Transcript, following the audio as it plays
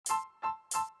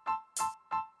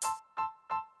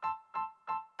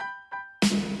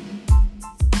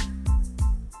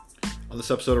On this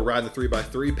episode of Riding the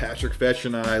 3x3, Patrick Fetch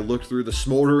and I looked through the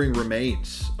smoldering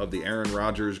remains of the Aaron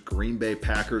Rodgers Green Bay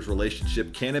Packers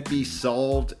relationship. Can it be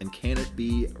solved and can it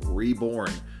be reborn?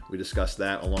 We discussed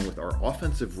that along with our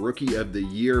Offensive Rookie of the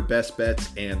Year best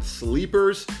bets and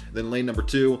sleepers. Then lane number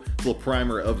 2, a little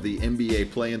primer of the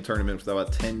NBA play-in tournament with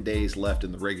about 10 days left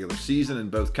in the regular season in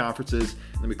both conferences.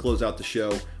 And then we close out the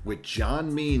show with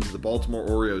John Means of the Baltimore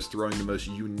Orioles throwing the most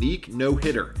unique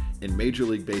no-hitter in Major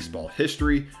League Baseball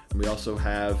history. And we also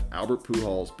have Albert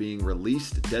Pujols being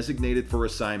released, designated for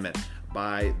assignment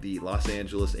by the Los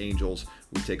Angeles Angels.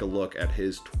 We take a look at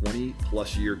his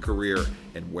 20-plus year career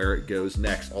and where it goes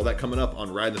next. All that coming up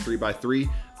on Ride the 3x3.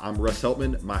 I'm Russ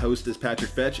Heltman. My host is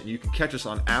Patrick Fetch, and you can catch us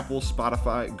on Apple,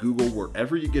 Spotify, Google,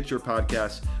 wherever you get your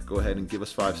podcasts. Go ahead and give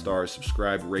us 5 stars,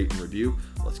 subscribe, rate, and review.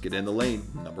 Let's get in the lane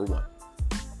number 1.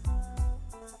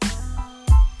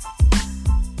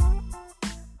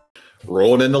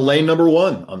 Rolling into lane number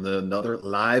 1 on another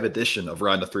live edition of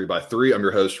Riding the 3x3. I'm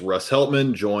your host, Russ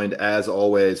Heltman, joined as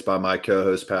always by my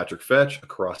co-host, Patrick Fetch,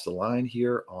 across the line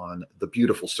here on the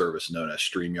beautiful service known as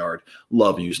StreamYard.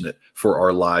 Love using it for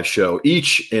our live show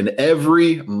each and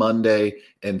every Monday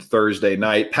and Thursday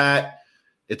night. Pat,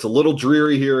 it's a little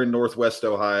dreary here in Northwest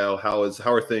Ohio. How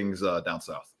are things down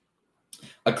south?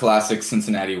 A classic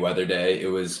Cincinnati weather day. It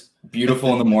was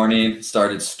beautiful in the morning,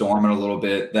 started storming a little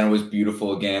bit, then it was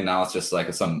beautiful again. Now it's just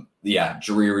like some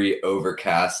dreary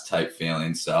overcast type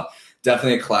feeling. So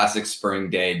definitely a classic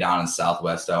spring day down in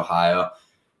Southwest Ohio.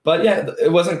 But yeah,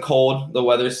 it wasn't cold. The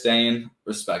weather's staying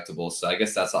respectable. So I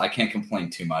guess I can't complain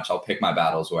too much. I'll pick my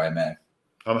battles where I may.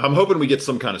 I'm hoping we get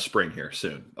some kind of spring here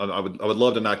soon. I would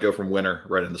love to not go from winter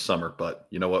right into summer, but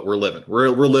you know what? We're living. We're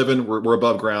living. We're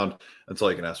above ground. That's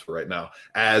all you can ask for right now.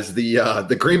 As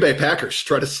the Green Bay Packers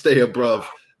try to stay above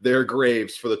their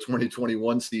graves for the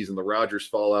 2021 season, the Rodgers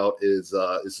fallout is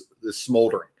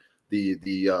smoldering.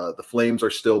 The flames are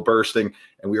still bursting,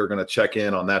 and we are going to check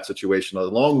in on that situation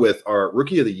along with our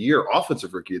Rookie of the Year,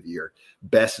 Offensive Rookie of the Year,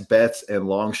 best bets and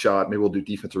long shot. Maybe we'll do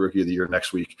Defensive Rookie of the Year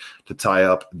next week to tie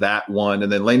up that one.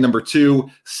 And then lane number 2,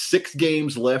 6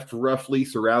 games left roughly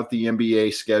throughout the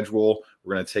NBA schedule.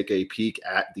 We're going to take a peek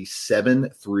at the 7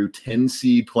 through 10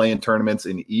 seed play-in tournaments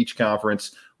in each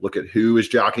conference, look at who is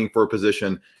jockeying for a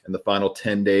position in the final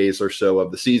 10 days or so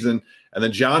of the season. And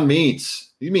then John Means.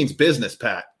 He means business,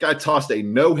 Pat. Guy tossed a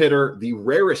no-hitter, the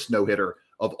rarest no-hitter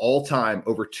of all time,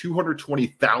 over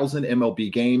 220,000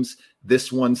 MLB games.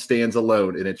 This one stands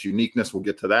alone in its uniqueness. We'll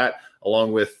get to that,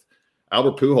 along with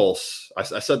Albert Pujols. I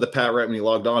said to Pat right when he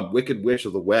logged on, Wicked Witch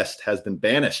of the West has been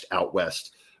banished out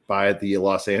west by the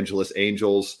Los Angeles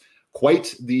Angels.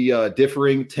 Quite the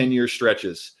differing 10-year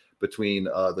stretches between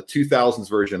the 2000s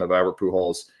version of Albert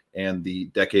Pujols and the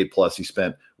decade plus he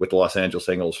spent with the Los Angeles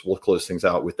Angels. We'll close things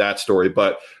out with that story.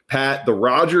 But Pat, the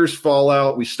Rodgers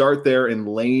fallout, we start there in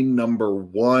lane number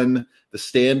 1. The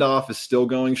standoff is still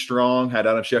going strong. Had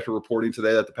Adam Schefter reporting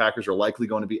today that the Packers are likely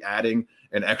going to be adding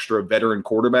an extra veteran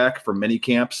quarterback for many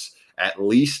camps at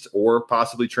least, or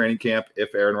possibly training camp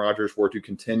if Aaron Rodgers were to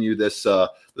continue this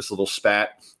little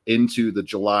spat into the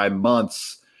July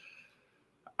months.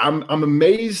 I'm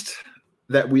amazed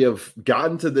that we have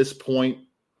gotten to this point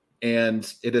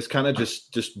and it has kind of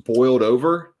just boiled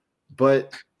over,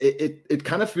 but it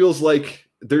kind of feels like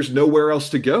there's nowhere else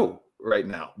to go right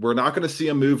now. We're not going to see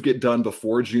a move get done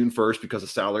before June 1st because of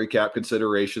salary cap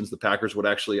considerations. The Packers would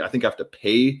actually, I think, have to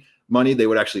pay money. They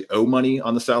would actually owe money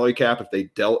on the salary cap if they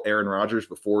dealt Aaron Rodgers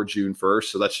before June 1st.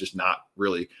 So that's just not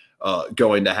really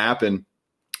going to happen.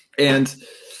 And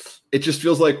it just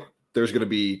feels like there's going to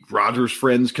be Rodgers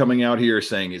friends coming out here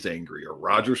saying he's angry, or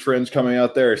Rodgers friends coming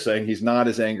out there saying he's not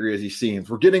as angry as he seems.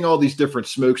 We're getting all these different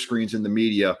smoke screens in the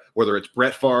media, whether it's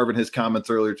Brett Favre and his comments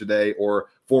earlier today, or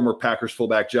former Packers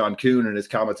fullback John Kuhn and his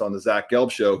comments on the Zach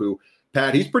Gelb show, who,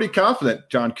 Pat, he's pretty confident,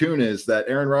 John Kuhn is, that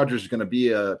Aaron Rodgers is going to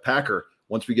be a Packer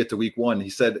once we get to week 1. He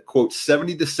said, quote,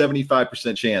 70 to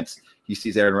 75% chance he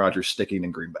sees Aaron Rodgers sticking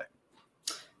in Green Bay.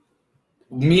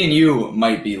 Me and you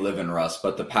might be living, Russ,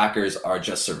 but the Packers are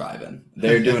just surviving.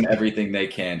 They're doing everything they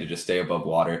can to just stay above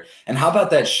water. And how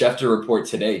about that Schefter report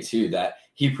today, too, that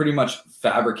he pretty much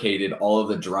fabricated all of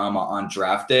the drama on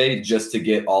draft day just to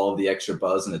get all of the extra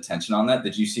buzz and attention on that?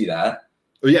 Did you see that?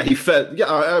 Oh, yeah, he fed. Yeah,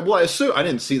 I assume I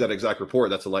didn't see that exact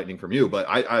report. That's a lightning from you, but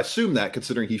I assume that,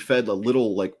 considering he fed a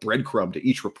little like breadcrumb to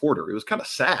each reporter. It was kind of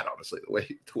sad, honestly,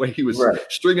 the way he was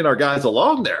stringing our guys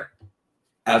along there.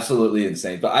 Absolutely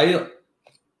insane. But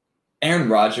Aaron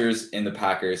Rodgers in the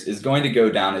Packers is going to go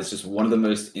down as just one of the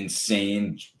most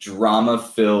insane,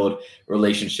 drama-filled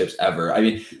relationships ever. I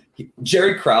mean,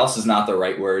 Jerry Krause is not the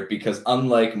right word because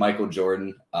unlike Michael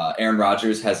Jordan, Aaron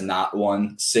Rodgers has not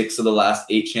won 6 of the last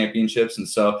 8 championships. And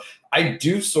so I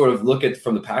do sort of look at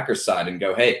from the Packers side and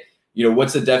go, hey,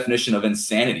 what's the definition of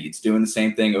insanity? It's doing the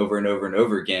same thing over and over and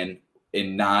over again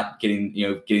and not getting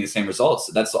the same results.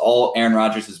 That's all Aaron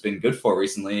Rodgers has been good for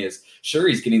recently is sure,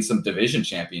 he's getting some division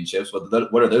championships, but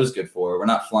what are those good for? We're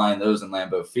not flying those in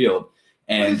Lambeau Field.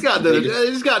 And he's gotten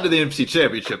to the NFC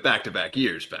Championship back-to-back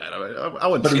years, Pat. I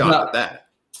wouldn't scoff at that.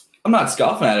 I'm not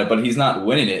scoffing at it, but he's not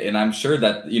winning it. And I'm sure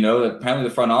that, apparently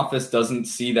the front office doesn't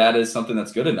see that as something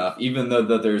that's good enough, even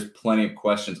though there's plenty of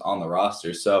questions on the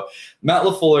roster. So Matt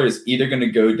LaFleur is either going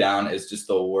to go down as just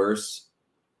the worst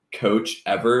coach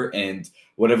ever, and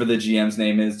whatever the GM's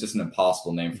name is, just an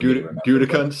impossible name for me to remember.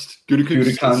 Gutekunst.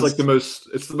 It's like the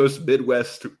most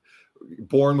Midwest,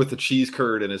 born with a cheese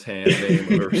curd in his hand name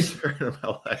I've ever heard in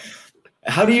my life.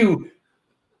 How do you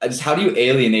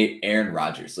alienate Aaron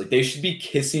Rodgers? Like, they should be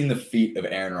kissing the feet of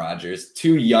Aaron Rodgers,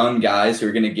 2 young guys who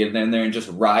are going to get in there and just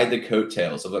ride the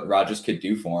coattails of what Rodgers could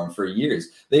do for him for years.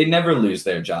 They never lose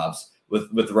their jobs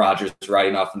with Rodgers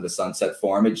riding off into the sunset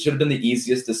for him. It should have been the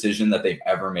easiest decision that they've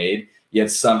ever made,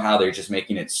 yet somehow they're just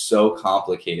making it so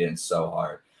complicated and so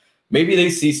hard. Maybe they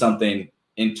see something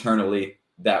internally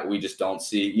that we just don't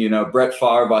see. Brett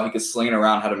Favre, while he could sling it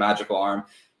around, had a magical arm.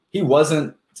 He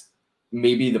wasn't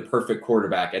maybe the perfect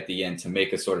quarterback at the end to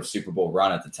make a sort of Super Bowl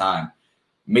run at the time.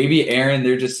 Maybe Aaron,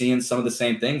 they're just seeing some of the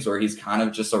same things where he's kind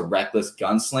of just a reckless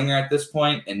gunslinger at this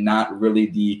point and not really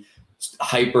the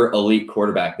hyper elite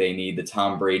quarterback they need, the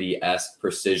Tom Brady-esque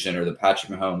precision or the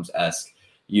Patrick Mahomes-esque,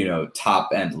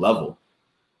 top end level.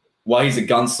 While he's a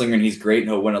gunslinger and he's great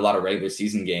and he'll win a lot of regular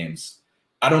season games,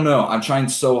 I don't know. I'm trying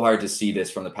so hard to see this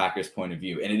from the Packers' point of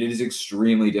view, and it is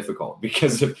extremely difficult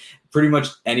because of pretty much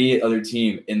any other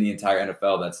team in the entire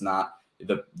NFL that's not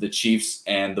the Chiefs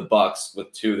and the Bucks,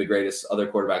 with 2 of the greatest other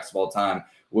quarterbacks of all time,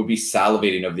 would be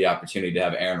salivating over the opportunity to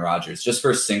have Aaron Rodgers just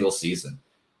for a single season.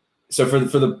 So for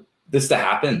this to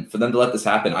happen, for them to let this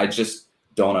happen, I just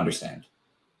don't understand.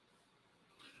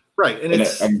 Right, and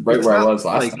I'm right where I was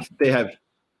last time.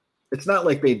 It's not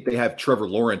like they have Trevor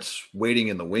Lawrence waiting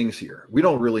in the wings here. We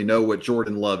don't really know what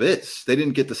Jordan Love is. They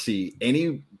didn't get to see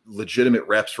any legitimate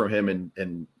reps from him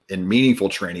in meaningful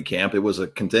training camp. It was a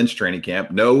condensed training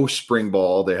camp, no spring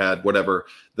ball. They had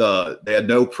they had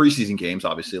no preseason games,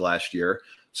 obviously, last year.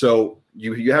 So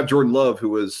you have Jordan Love, who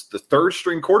was the 3rd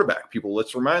string quarterback.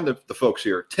 Let's remind the folks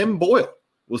here, Tim Boyle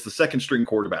was the 2nd string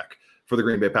quarterback for the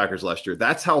Green Bay Packers last year.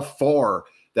 That's how far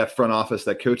that front office,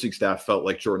 that coaching staff felt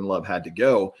like Jordan Love had to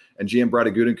go. And GM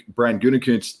Brian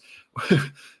Gutekunst,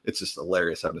 it's just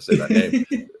hilarious having to say that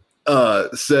name,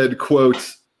 said,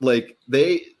 quote, like,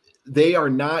 they are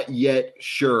not yet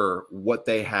sure what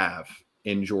they have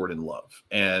in Jordan Love.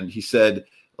 And he said,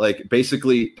 like,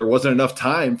 basically there wasn't enough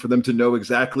time for them to know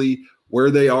exactly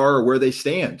where they are or where they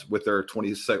stand with their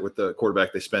with the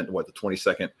quarterback they spent, the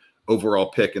 22nd overall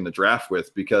pick in the draft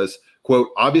with, because, quote,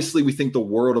 obviously we think the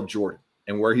world of Jordan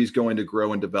and where he's going to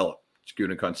grow and develop.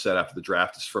 Gutekunst said after the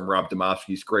draft. This is from Rob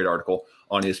Domofsky's great article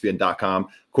on ESPN.com.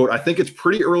 Quote, I think it's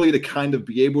pretty early to kind of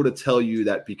be able to tell you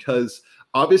that, because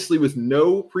obviously with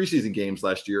no preseason games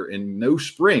last year and no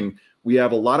spring, we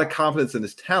have a lot of confidence in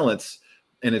his talents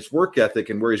and his work ethic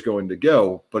and where he's going to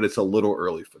go, but it's a little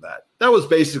early for that. That was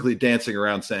basically dancing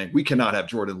around saying we cannot have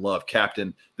Jordan Love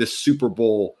captain this Super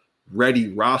Bowl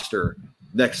ready roster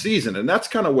next season. And that's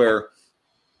kind of where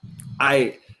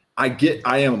I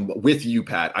am with you,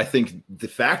 Pat. I think the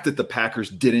fact that the Packers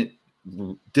didn't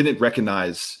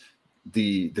recognize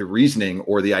the reasoning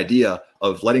or the idea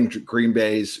of letting Green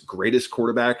Bay's greatest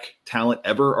quarterback talent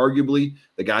ever, arguably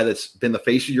the guy that's been the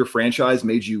face of your franchise,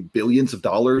 made you billions of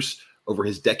dollars over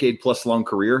his decade-plus long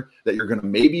career, that you're going to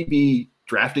maybe be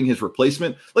drafting his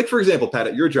replacement. Like, for example, Pat,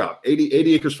 at your job,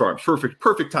 80 Acres Farms,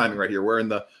 perfect timing right here. We're in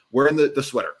the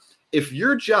sweater. If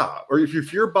your job, or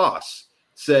if your boss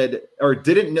said or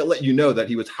didn't let you know that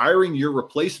he was hiring your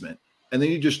replacement, and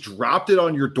then you just dropped it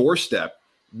on your doorstep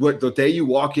the day you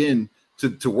walk in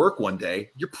to work one day,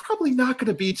 you're probably not going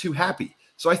to be too happy.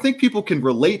 So I think people can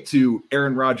relate to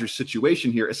Aaron Rodgers'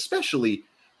 situation here, especially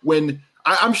when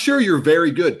I'm sure you're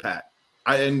very good, Pat.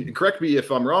 And correct me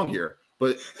if I'm wrong here,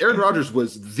 but Aaron Rodgers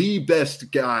was the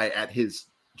best guy at his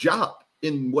job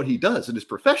in what he does in his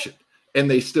profession, and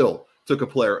they still took a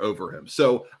player over him.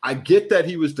 So I get that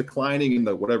he was declining in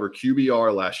the whatever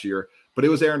QBR last year, but it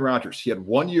was Aaron Rodgers. He had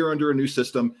 1 year under a new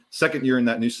system, 2nd year in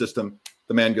that new system.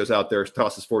 The man goes out there,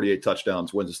 tosses 48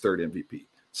 touchdowns, wins his 3rd MVP.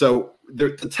 So the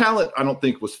talent, I don't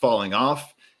think, was falling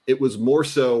off. It was more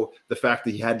so the fact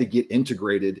that he had to get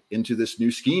integrated into this new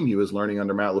scheme he was learning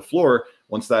under Matt LaFleur,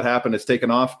 once that happened, it's taken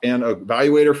off. And a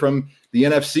evaluator from the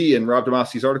NFC in Rob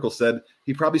Demoski's article said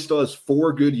he probably still has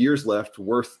 4 good years left,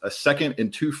 worth a second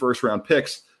and 2 first-round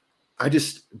picks.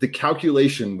 The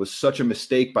calculation was such a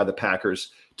mistake by the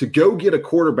Packers to go get a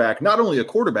quarterback, not only a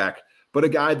quarterback, but a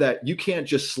guy that you can't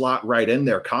just slot right in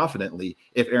there confidently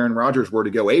if Aaron Rodgers were to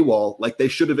go AWOL, like they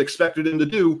should have expected him to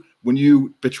do when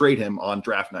you betrayed him on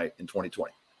draft night in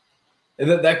 2020.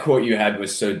 That quote you had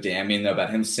was so damning about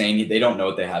him saying they don't know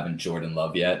what they have in Jordan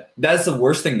Love yet. That's the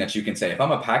worst thing that you can say. If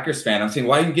I'm a Packers fan, I'm saying,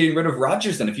 why are you getting rid of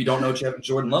Rodgers then if you don't know what you have in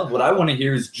Jordan Love? What I want to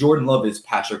hear is Jordan Love is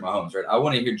Patrick Mahomes, right? I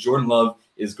want to hear Jordan Love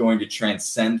is going to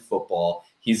transcend football.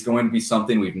 He's going to be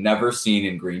something we've never seen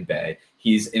in Green Bay.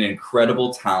 He's an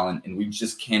incredible talent, and we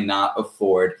just cannot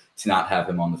afford to not have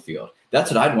him on the field.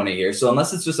 That's what I'd want to hear. So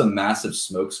unless it's just a massive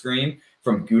smokescreen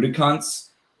from Gutekunst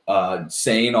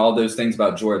saying all those things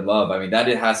about Jordan Love, I mean, that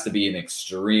it has to be an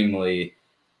extremely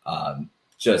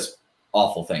just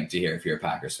awful thing to hear if you're a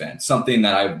Packers fan. Something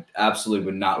that I absolutely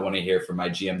would not want to hear from my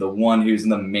GM, the one who's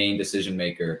the main decision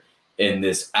maker in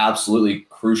this absolutely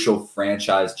crucial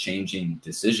franchise-changing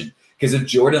decision. Because if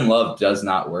Jordan Love does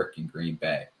not work in Green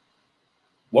Bay,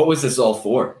 what was this all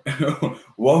for?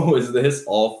 What was this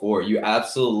all for? You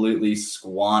absolutely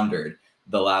squandered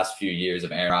the last few years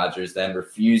of Aaron Rodgers, then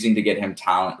refusing to get him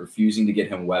talent, refusing to get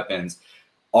him weapons,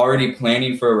 already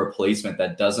planning for a replacement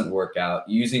that doesn't work out,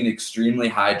 using extremely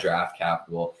high draft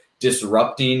capital,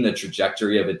 disrupting the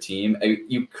trajectory of a team.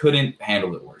 You couldn't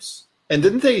handle it worse. And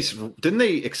didn't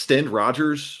they extend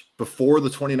Rodgers before the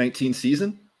 2019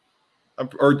 season?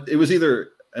 Or it was either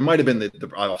 – it might have been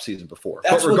the off season before.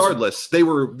 But regardless, they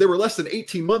were less than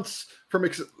 18 months from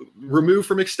removed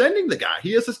from extending the guy.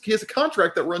 He has a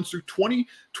contract that runs through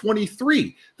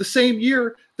 2023, the same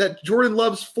year that Jordan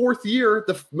Love's 4th year,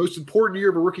 the most important year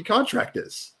of a rookie contract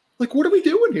is. Like, what are we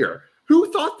doing here?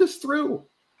 Who thought this through?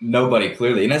 Nobody,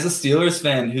 clearly. And as a Steelers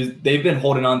fan, they've been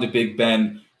holding on to Big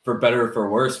Ben for better or for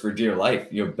worse for dear life.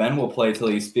 Ben will play till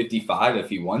he's 55 if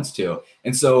he wants to.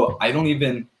 And so I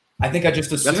think I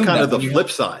just assumed that's kind of the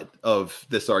flip side of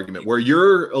this argument, where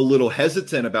you're a little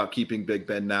hesitant about keeping Big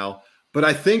Ben now. But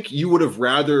I think you would have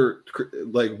rather,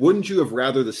 wouldn't you have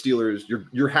rather the Steelers?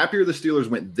 You're happier the Steelers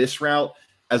went this route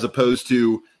as opposed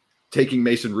to taking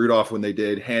Mason Rudolph when they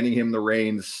did, handing him the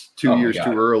reins 2 years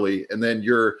too early, and then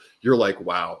you're like,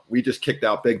 wow, we just kicked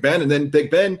out Big Ben, and then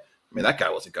Big Ben, I mean, that guy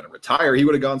wasn't going to retire; he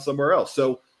would have gone somewhere else.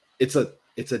 So it's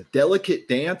a delicate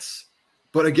dance,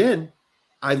 but again.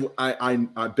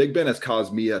 Big Ben has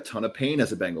caused me a ton of pain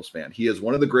as a Bengals fan. He is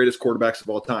one of the greatest quarterbacks of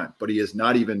all time, but he is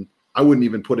not even – I wouldn't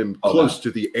even put him close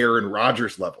to the Aaron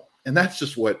Rodgers level. And that's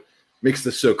just what makes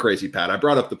this so crazy, Pat. I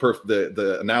brought up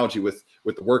the analogy with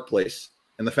the workplace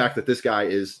and the fact that this guy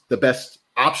is the best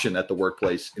option at the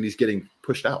workplace, and he's getting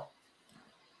pushed out.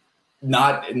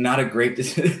 Not a great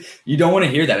 – you don't want to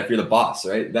hear that if you're the boss,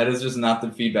 right? That is just not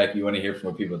the feedback you want to hear from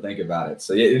what people think about it.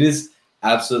 So it is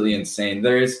absolutely insane.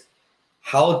 There is –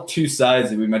 how two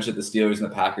sides that we mentioned, the Steelers and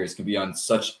the Packers, can be on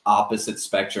such opposite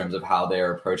spectrums of how they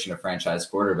are approaching a franchise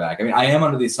quarterback. I mean, I am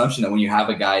under the assumption that when you have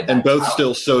a guy and both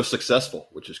still so successful,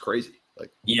 which is crazy. I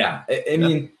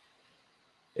mean,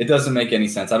 it doesn't make any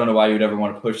sense. I don't know why you would ever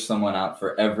want to push someone out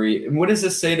for every. What does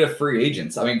this say to free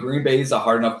agents? I mean, Green Bay is a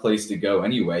hard enough place to go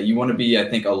anyway. You want to be, I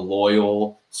think, a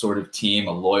loyal sort of team,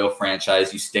 a loyal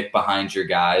franchise. You stick behind your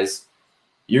guys.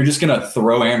 You're just going to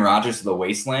throw Aaron Rodgers to the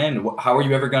wasteland? How are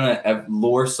you ever going to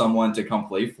lure someone to come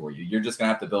play for you? You're just going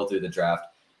to have to build through the draft.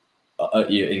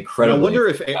 Incredible. I wonder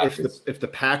if the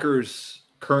Packers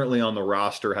currently on the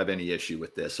roster have any issue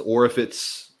with this, or if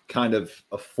it's kind of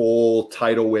a full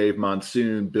tidal wave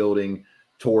monsoon building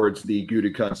towards the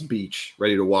Gutekunst beach,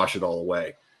 ready to wash it all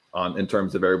away in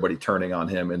terms of everybody turning on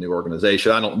him in the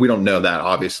organization. We don't know that,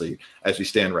 obviously, as we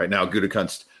stand right now.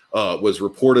 Gutekunst was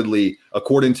reportedly,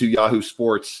 according to Yahoo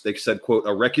Sports, they said, quote,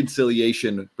 a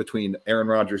reconciliation between Aaron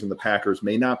Rodgers and the Packers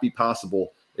may not be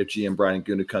possible if GM Brian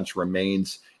Gutekunst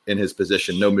remains in his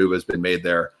position. No move has been made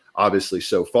there, obviously,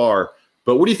 so far.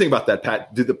 But what do you think about that,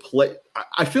 Pat?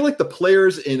 I feel like the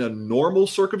players in a normal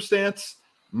circumstance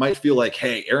might feel like,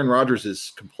 hey, Aaron Rodgers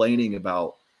is complaining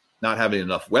about not having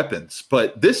enough weapons.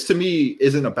 But this, to me,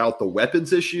 isn't about the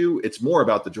weapons issue. It's more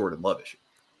about the Jordan Love issue.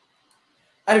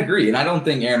 I agree, and I don't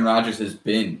think Aaron Rodgers has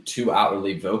been too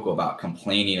outwardly vocal about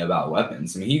complaining about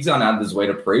weapons. I mean, he's gone out of his way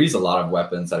to praise a lot of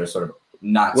weapons that are sort of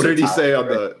not. What did he say on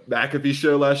the McAfee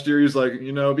show last year? He's like,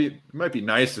 it might be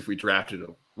nice if we drafted a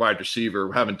wide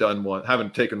receiver.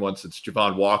 Haven't taken one since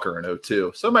Javon Walker in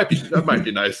 2002. So that might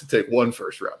be nice to take one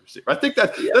first-round receiver. I think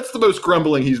that's the most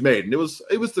grumbling he's made, and it was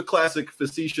the classic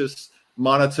facetious,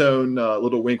 monotone,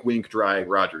 little wink, dry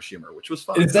Rodgers humor, which was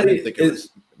fun. I didn't think it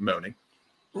was moaning.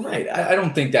 Right. I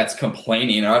don't think that's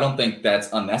complaining, or I don't think that's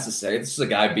unnecessary. This is a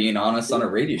guy being honest on a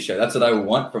radio show. That's what I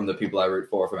want from the people I root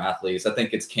for, from athletes. I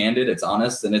think it's candid, it's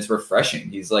honest, and it's refreshing.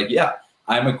 He's like, yeah,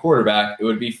 I'm a quarterback. It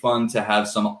would be fun to have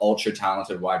some ultra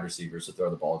talented wide receivers to throw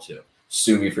the ball to.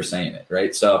 Sue me for saying it,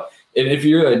 right? So if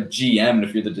you're a GM and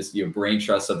if you're the brain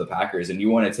trust of the Packers and you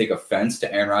want to take offense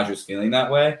to Aaron Rodgers feeling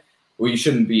that way, well, you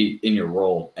shouldn't be in your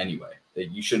role anyway.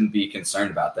 You shouldn't be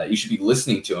concerned about that. You should be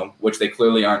listening to him, which they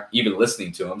clearly aren't even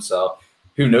listening to him. So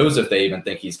who knows if they even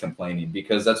think he's complaining,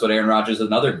 because that's what Aaron Rodgers'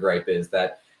 another gripe is,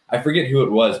 that I forget who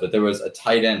it was, but there was a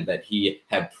tight end that he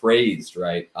had praised,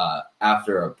 right,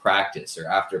 after a practice or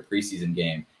after a preseason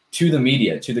game to the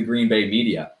media, to the Green Bay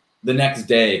media. The next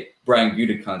day, Brian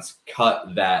Gutekunst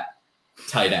cut that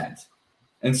tight end.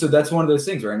 And so that's one of those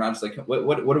things where Aaron Rodgers is like,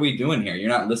 what are we doing here? You're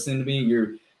not listening to me.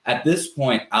 You're at this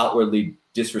point outwardly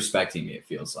disrespecting me, it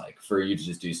feels like, for you to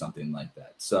just do something like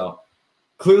that. So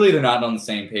clearly they're not on the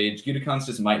same page. Gutekunst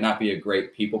just might not be a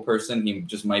great people person. He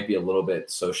just might be a little bit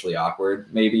socially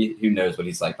awkward, maybe. Who knows what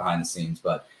he's like behind the scenes,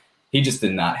 but he just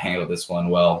did not handle this one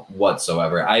well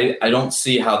whatsoever. I don't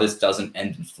see how this doesn't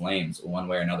end in flames one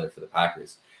way or another for the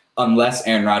Packers, unless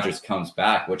Aaron Rodgers comes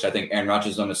back, which I think Aaron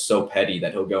Rodgers is so petty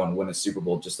that he'll go and win a Super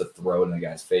Bowl just to throw it in the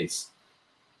guy's face.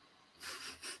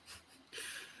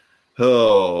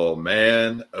 Oh,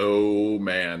 man.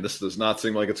 This does not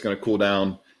seem like it's going to cool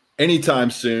down anytime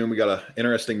soon. We got an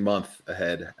interesting month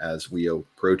ahead as we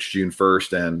approach June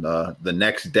 1st and the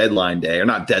next deadline day, or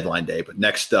not deadline day, but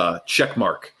next check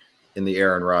mark in the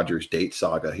Aaron Rodgers date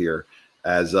saga here.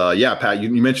 As, Pat, you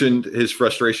mentioned his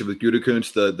frustration with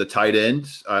Gutekunst, the tight end.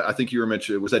 I think you were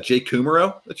mentioning, was that Jake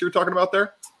Kumaro that you were talking about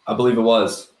there? I believe it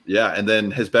was. Yeah, and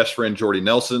then his best friend Jordy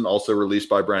Nelson, also released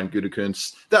by Brian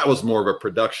Gutekunst. That was more of a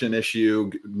production issue.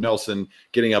 Nelson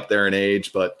getting up there in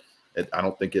age, but I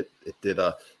don't think it did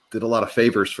a lot of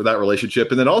favors for that relationship.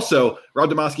 And then also,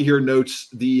 Rob Demoski here notes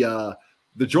the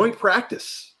joint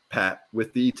practice, Pat,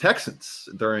 with the Texans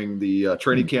during the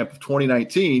training camp of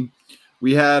 2019.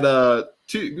 We had a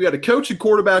coach and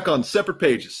quarterback on separate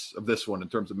pages of this one in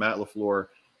terms of Matt LaFleur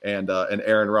and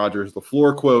Aaron Rodgers.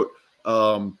 LaFleur quote.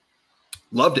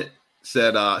 Loved it.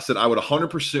 Said I would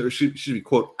 100%, should be,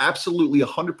 quote, absolutely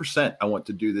 100%. I want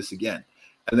to do this again.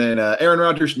 And then Aaron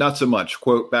Rodgers, not so much.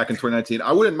 Quote, back in 2019,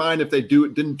 I wouldn't mind if they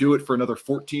didn't do it for another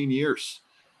 14 years.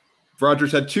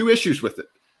 Rodgers had two issues with it.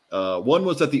 One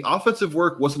was that the offensive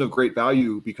work wasn't of great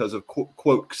value because of,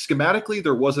 quote, schematically,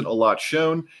 there wasn't a lot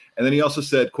shown. And then he also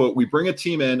said, quote, we bring a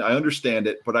team in, I understand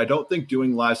it, but I don't think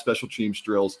doing live special teams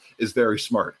drills is very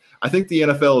smart. I think the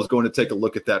NFL is going to take a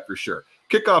look at that for sure.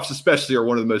 Kickoffs especially are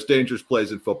one of the most dangerous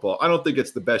plays in football. I don't think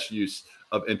it's the best use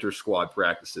of inter-squad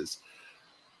practices.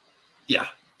 Yeah,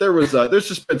 there's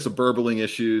just been some burbling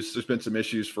issues. There's been some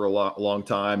issues for a long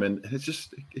time, and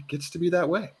it gets to be that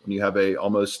way when you have a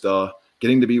almost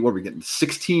getting to be, what are we getting,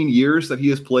 16 years that he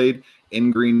has played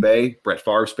in Green Bay. Brett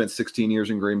Favre spent 16 years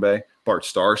in Green Bay. Bart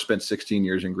Starr spent 16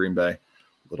 years in Green Bay. A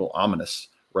little ominous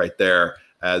right there.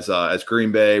 As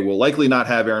Green Bay will likely not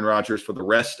have Aaron Rodgers for the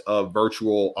rest of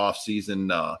virtual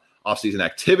offseason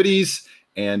activities,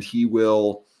 and he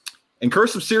will incur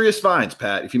some serious fines,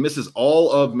 Pat. If he misses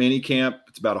all of minicamp,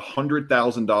 it's about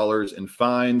 $100,000 in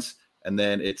fines, and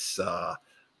then it's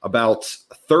about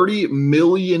 $30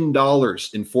 million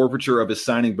in forfeiture of his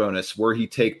signing bonus were he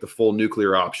take the full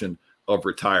nuclear option of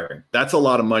retiring. That's a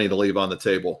lot of money to leave on the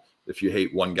table if you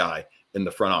hate one guy in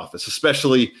the front office,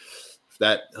 especially –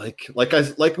 that,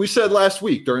 like we said last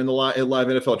week during the live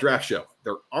NFL draft show,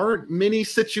 there aren't many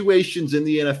situations in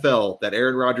the NFL that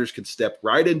Aaron Rodgers could step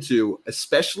right into,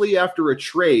 especially after a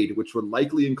trade, which would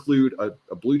likely include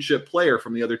a blue chip player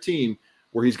from the other team,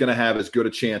 where he's going to have as good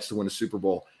a chance to win a Super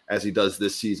Bowl as he does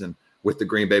this season with the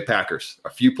Green Bay Packers. A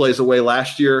few plays away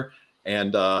last year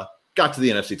and got to the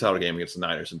NFC title game against the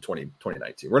Niners in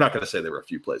 2019. We're not going to say they were a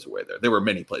few plays away there. There were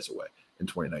many plays away in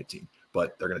 2019.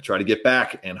 But they're going to try to get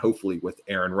back, and hopefully with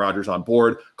Aaron Rodgers on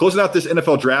board. Closing out this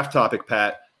NFL draft topic,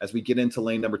 Pat, as we get into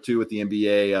lane number 2 with the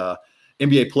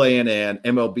NBA play-in and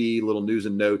MLB, little news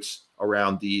and notes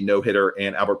around the no-hitter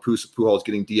and Albert Pujols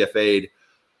getting DFA'd.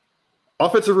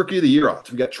 Offensive Rookie of the Year odds.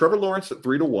 We got Trevor Lawrence at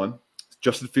 3-1,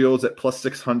 Justin Fields at plus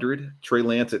 600, Trey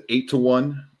Lance at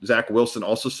 8-1, Zach Wilson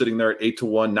also sitting there at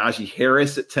 8-1, Najee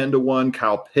Harris at 10-1,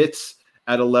 Kyle Pitts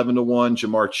at 11-1,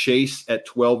 Jamar Chase at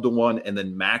 12-1, and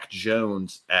then Mac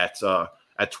Jones at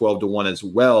 12-1 as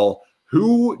well.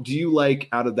 Who do you like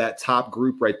out of that top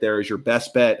group right there as your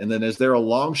best bet? And then is there a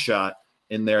long shot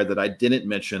in there that I didn't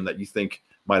mention that you think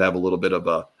might have a little bit of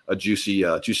a juicy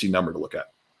number to look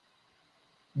at?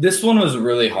 This one was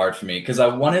really hard for me because I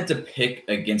wanted to pick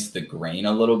against the grain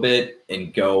a little bit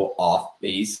and go off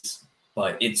base.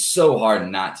 but it's so hard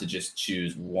not to just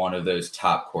choose one of those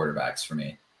top quarterbacks for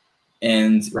me.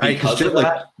 And right, because of like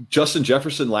that, Justin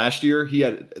Jefferson last year, he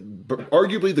had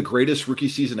arguably the greatest rookie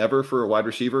season ever for a wide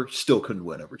receiver, still couldn't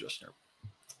win over Justin Herbert.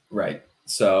 Right.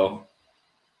 So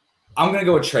I'm going to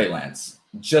go with Trey Lance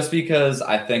just because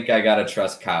I think I got to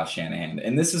trust Kyle Shanahan.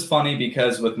 And this is funny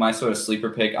because with my sort of sleeper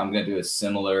pick, I'm going to do a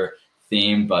similar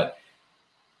theme, but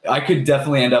I could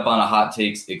definitely end up on a hot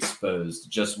takes exposed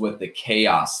just with the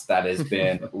chaos that has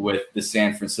been with the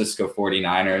San Francisco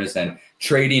 49ers and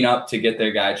trading up to get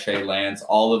their guy Trey Lance,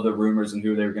 all of the rumors and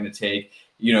who they were going to take,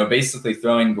 basically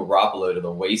throwing Garoppolo to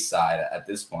the wayside at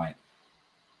this point.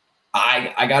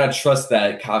 I got to trust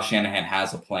that Kyle Shanahan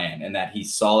has a plan and that he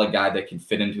saw a guy that can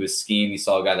fit into his scheme. He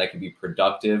saw a guy that can be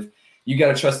productive. You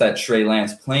got to trust that Trey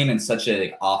Lance playing in such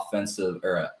an offensive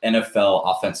or NFL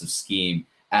offensive scheme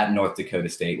at North Dakota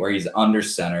State, where he's under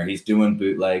center, he's doing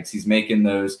bootlegs, he's making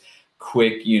those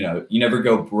quick, you never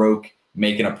go broke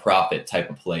making a profit type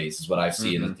of plays is what I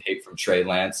see in the tape from Trey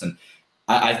Lance. And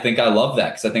I think I love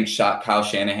that because I think Kyle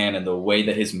Shanahan and the way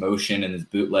that his motion and his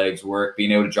bootlegs work,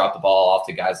 being able to drop the ball off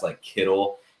to guys like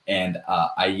Kittle and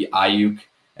Ayuk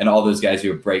and all those guys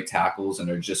who have break tackles and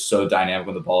are just so dynamic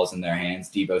when the ball is in their hands,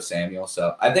 Deebo Samuel.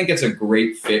 So I think it's a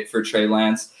great fit for Trey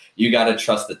Lance. You got to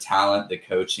trust the talent, the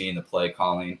coaching, the play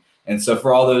calling. And so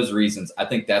for all those reasons, I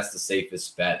think that's the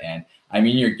safest bet. And I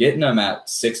mean, you're getting them at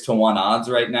 6-1 odds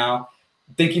right now.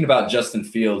 Thinking about Justin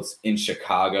Fields in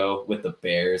Chicago with the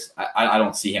Bears, I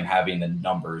don't see him having the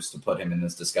numbers to put him in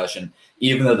this discussion.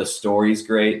 Even though the story's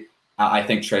great, I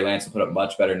think Trey Lance will put up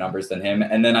much better numbers than him.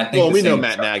 And then I think we know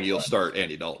Matt Nagy will start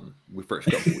Andy Dalton the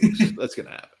first couple of weeks. That's going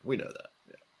to happen. We know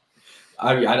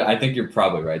that. Yeah. I think you're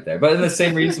probably right there. But in the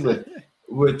same reason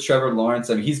with Trevor Lawrence,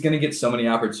 I mean, he's going to get so many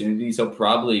opportunities. He'll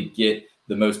probably get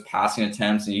the most passing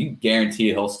attempts, and you can guarantee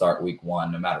he'll start week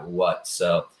 1 no matter what.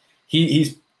 So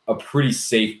he's a pretty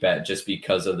safe bet just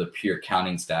because of the pure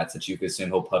counting stats that you could assume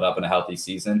he'll put up in a healthy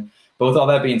season. But with all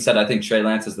that being said, I think Trey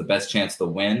Lance has the best chance to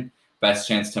win, best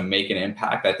chance to make an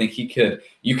impact. I think you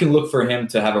can look for him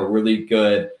to have a really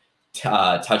good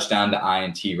touchdown to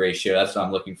INT ratio. That's what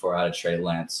I'm looking for out of Trey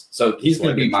Lance. So he's going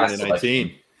to be my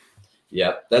selection.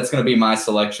 Yep, that's going to be my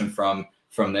selection from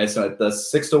this. So the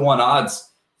 6-1 odds,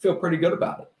 feel pretty good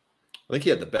about it. I think he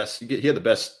had the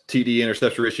best TD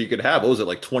interception ratio you could have. What was it,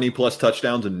 like 20 plus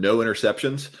touchdowns and no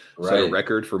interceptions? Right. Set a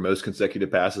record for most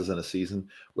consecutive passes in a season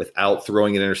without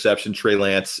throwing an interception. Trey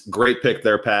Lance, great pick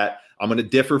there, Pat. I'm going to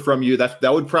differ from you. That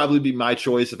would probably be my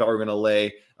choice if I were going to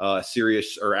lay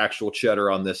serious or actual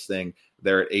cheddar on this thing.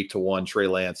 There at 8-1, Trey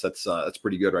Lance. That's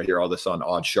pretty good right here. All this on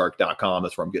oddshark.com.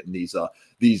 That's where I'm getting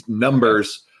these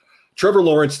numbers. Trevor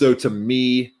Lawrence, though, to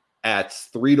me, at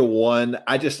 3-1,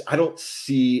 I don't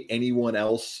see anyone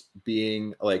else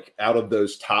being like out of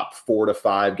those top 4 to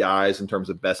 5 guys in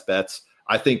terms of best bets.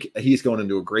 I think he's going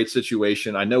into a great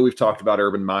situation. I know we've talked about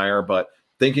Urban Meyer, but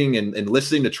thinking and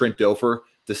listening to Trent Dilfer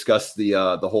discuss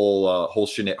the whole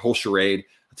charade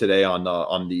today on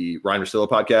the Ryan Russillo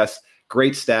podcast.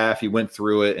 Great staff. He went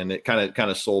through it, and it kind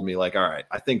of sold me like, all right,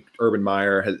 I think Urban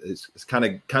Meyer is kind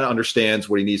of understands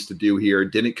what he needs to do here.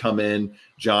 Didn't come in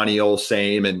Johnny old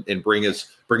same and bring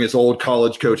his old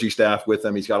college coaching staff with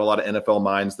him. He's got a lot of NFL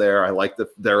minds there. I like the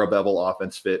Bevel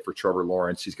offense fit for Trevor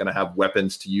Lawrence. He's going to have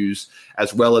weapons to use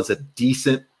as well as a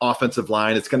decent offensive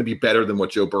line. It's going to be better than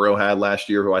what Joe Burrow had last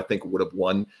year, who I think would have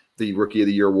won the Rookie of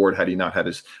the Year award had he not had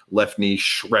his left knee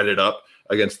shredded up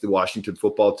against the Washington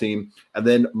football team. And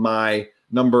then my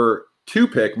number 2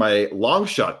 pick, my long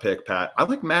shot pick, Pat, I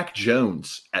like Mac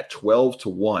Jones at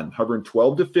 12-1, hovering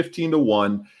 12 to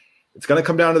 15-1. It's going to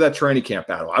come down to that training camp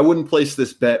battle. I wouldn't place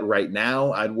this bet right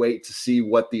now. I'd wait to see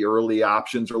what the early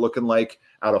options are looking like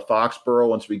out of Foxborough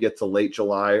once we get to late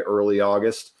July, early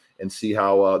August, and see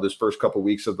how those first couple of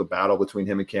weeks of the battle between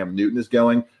him and Cam Newton is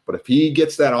going. But if he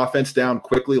gets that offense down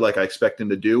quickly, like I expect him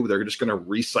to do, they're just going to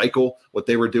recycle what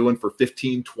they were doing for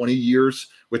 15, 20 years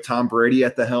with Tom Brady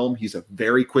at the helm. He's a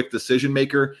very quick decision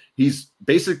maker. He's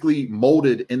basically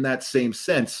molded in that same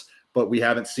sense, but we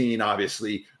haven't seen,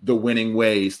 obviously, the winning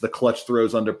ways, the clutch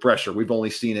throws under pressure. We've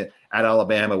only seen it at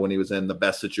Alabama when he was in the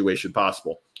best situation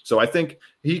possible. So I think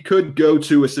he could go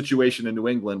to a situation in New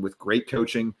England with great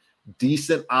coaching,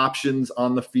 decent options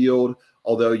on the field,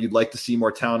 although you'd like to see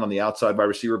more talent on the outside wide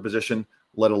receiver position,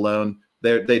 let alone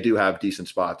they do have decent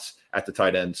spots at the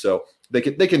tight end. So they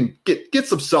can get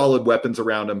some solid weapons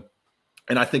around him.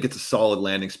 And I think it's a solid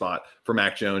landing spot for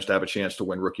Mac Jones to have a chance to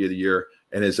win Rookie of the Year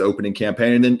in his opening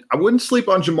campaign. And then I wouldn't sleep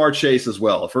on Jamar Chase as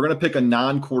well. If we're going to pick a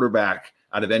non-quarterback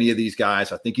out of any of these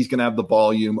guys, I think he's going to have the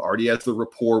volume, already has the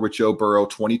rapport with Joe Burrow,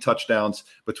 20 touchdowns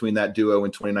between that duo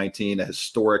in 2019, a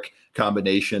historic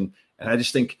combination. And I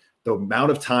just think the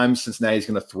amount of times Cincinnati's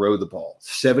going to throw the ball,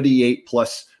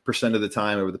 78+% of the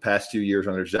time over the past 2 years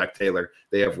under Zach Taylor,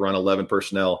 they have run 11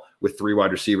 personnel with 3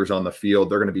 wide receivers on the field.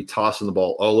 They're going to be tossing the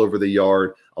ball all over the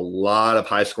yard. A lot of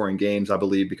high-scoring games, I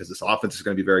believe, because this offense is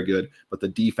going to be very good, but the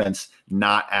defense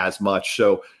not as much.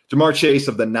 So Jamar Chase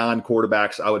of the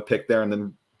non-quarterbacks, I would pick there. And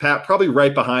then Pat, probably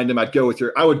right behind him, I would go with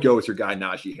your guy,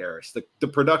 Najee Harris. The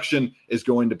production is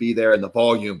going to be there, and the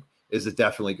volume is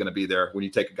definitely going to be there when you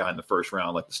take a guy in the first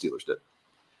round like the Steelers did.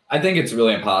 I think it's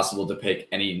really impossible to pick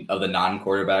any of the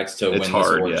non-quarterbacks to win this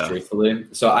award, truthfully.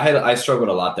 So I struggled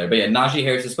a lot there. But yeah, Najee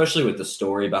Harris, especially with the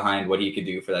story behind what he could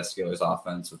do for that Steelers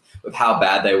offense, with how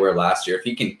bad they were last year, if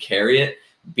he can carry it,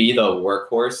 be the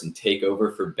workhorse, and take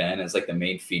over for Ben as like the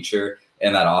main feature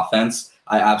in that offense,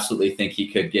 I absolutely think he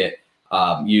could get,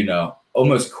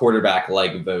 almost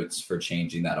quarterback-like votes for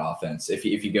changing that offense. If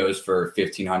he goes for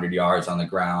 1,500 yards on the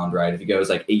ground, right? If he goes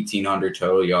like 1,800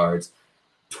 total yards,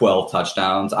 12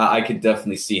 touchdowns, I could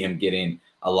definitely see him getting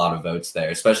a lot of votes there,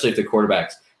 especially if the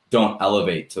quarterbacks don't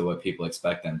elevate to what people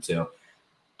expect them to.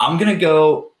 I'm going to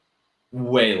go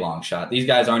way long shot. These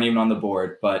guys aren't even on the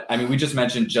board, but I mean, we just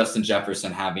mentioned Justin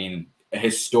Jefferson having a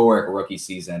historic rookie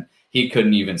season. He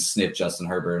couldn't even sniff Justin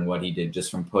Herbert and what he did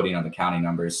just from putting on the counting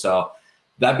numbers. So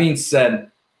that being said,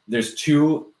 there's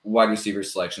 2 wide receiver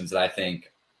selections that I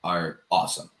think are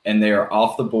awesome, and they are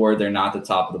off the board. They're not the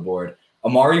top of the board.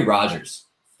 Amari Rodgers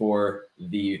for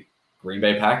the Green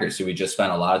Bay Packers, who we just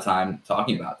spent a lot of time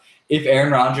talking about. If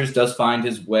Aaron Rodgers does find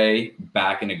his way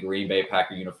back in a Green Bay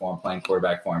Packer uniform playing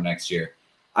quarterback for him next year,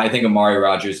 I think Amari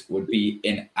Rodgers would be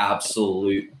an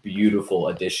absolute beautiful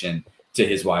addition to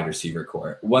his wide receiver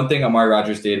core. One thing Amari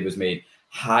Rodgers did was made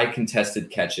high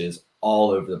contested catches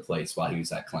all over the place while he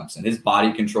was at Clemson. His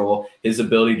body control, his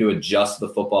ability to adjust the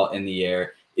football in the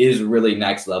air is really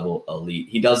next level elite.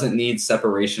 He doesn't need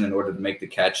separation in order to make the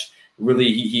catch.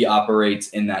 Really, he operates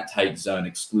in that tight zone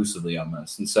exclusively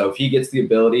almost. And so if he gets the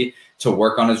ability to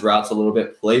work on his routes a little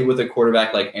bit, play with a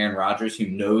quarterback like Aaron Rodgers, who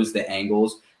knows the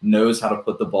angles, knows how to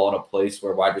put the ball in a place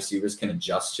where wide receivers can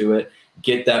adjust to it,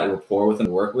 get that rapport with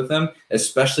him, work with him,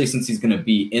 especially since he's going to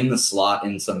be in the slot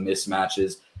in some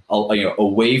mismatches,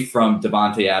 away from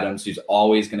Devontae Adams, who's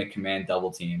always going to command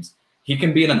double teams. He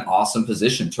can be in an awesome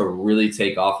position to really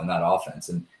take off in that offense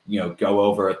and, go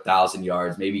over 1,000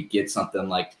 yards, maybe get something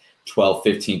like 12,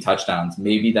 15 touchdowns.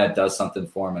 Maybe that does something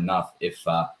for him enough if,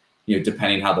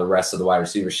 depending how the rest of the wide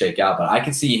receivers shake out. But I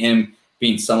can see him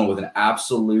being someone with an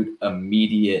absolute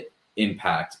immediate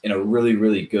impact and a really,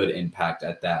 really good impact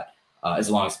at that, as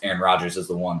long as Aaron Rodgers is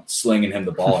the one slinging him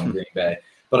the ball in Green Bay.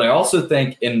 But I also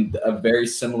think in a very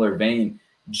similar vein,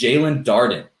 Jalen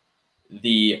Darden,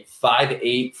 the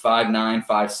 5'8", 5'9",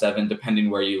 5'7", depending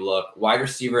where you look, wide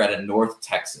receiver out of North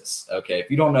Texas. Okay,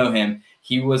 if you don't know him,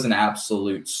 he was an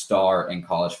absolute star in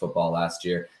college football last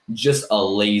year, just a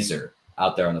laser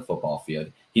out there on the football field.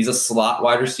 He's a slot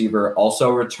wide receiver, also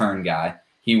a return guy.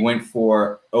 He went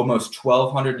for almost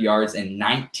 1,200 yards and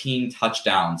 19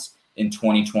 touchdowns in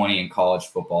 2020 in college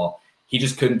football. He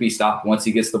just couldn't be stopped. Once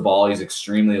he gets the ball, he's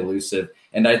extremely elusive.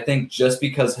 And I think just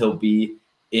because he'll be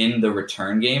in the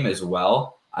return game as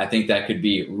well, I think that could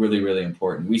be really, really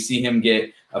important. We see him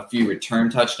get a few return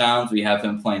touchdowns. We have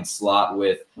him playing slot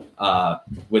with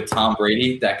Tom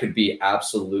Brady. That could be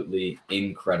absolutely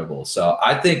incredible. So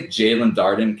I think Jalen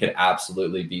Darden could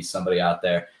absolutely be somebody out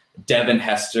there. Devin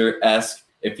Hester-esque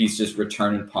if he's just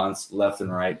returning punts left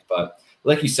and right. But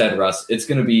like you said, Russ, it's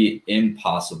going to be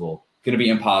impossible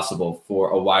for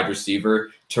a wide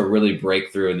receiver to really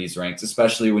break through in these ranks,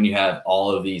 especially when you have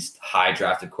all of these high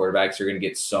drafted quarterbacks. You're going to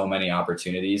get so many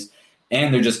opportunities,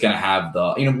 and they're just going to have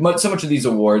so much of these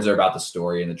awards are about the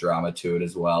story and the drama to it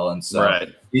as well. And so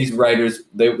These writers,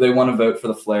 they want to vote for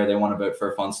the flair. They want to vote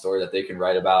for a fun story that they can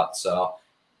write about. So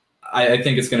I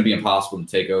think it's going to be impossible to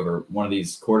take over one of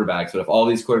these quarterbacks. But if all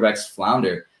these quarterbacks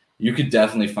flounder, you could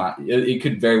definitely find it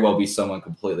could very well be someone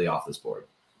completely off this board.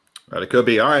 Right, it could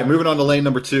be. All right, moving on to lane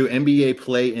number 2, NBA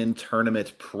play-in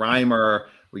tournament primer.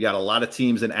 We got a lot of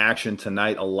teams in action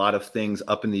tonight, a lot of things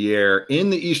up in the air. In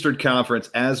the Eastern Conference,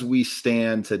 as we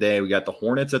stand today, we got the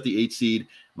Hornets at the 8 seed,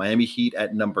 Miami Heat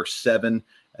at number 7,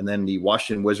 and then the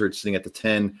Washington Wizards sitting at the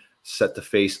 10, set to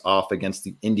face off against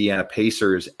the Indiana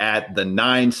Pacers at the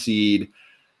 9 seed.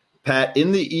 Pat,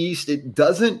 in the East, it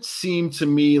doesn't seem to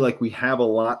me like we have a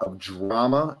lot of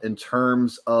drama in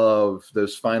terms of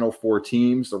those final 4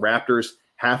 teams. The Raptors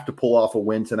have to pull off a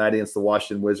win tonight against the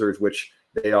Washington Wizards, which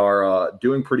they are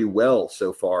doing pretty well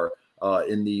so far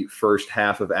in the first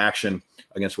half of action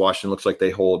against Washington. Looks like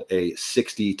they hold a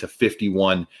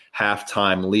 60-51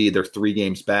 halftime lead. They're 3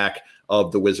 games back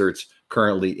of the Wizards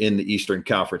currently in the Eastern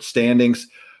Conference standings.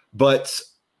 But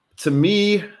to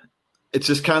me, it's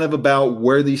just kind of about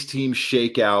where these teams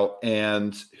shake out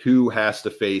and who has to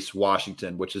face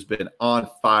Washington, which has been on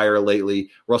fire lately.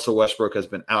 Russell Westbrook has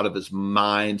been out of his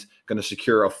mind, going to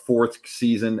secure a 4th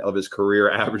season of his career,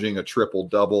 averaging a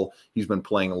triple-double. He's been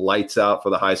playing lights out for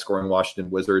the high-scoring Washington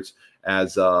Wizards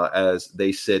as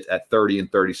they sit at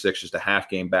 30-36, just a half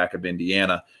game back of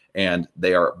Indiana, and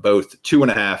they are both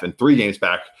 2.5 and 3 games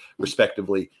back,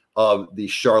 respectively, of the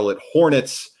Charlotte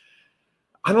Hornets.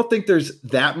 I don't think there's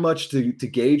that much to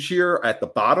gauge here at the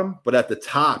bottom, but at the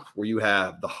top where you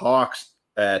have the Hawks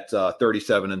at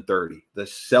 37-30, the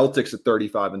Celtics at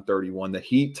 35-31, the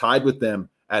Heat tied with them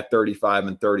at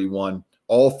 35-31.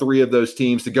 All 3 of those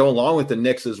teams to go along with the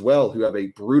Knicks as well, who have a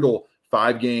brutal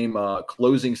 5-game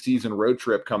closing season road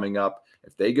trip coming up.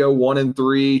 If they go 1-3,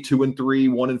 2-3,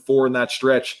 1-4 in that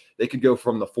stretch, they could go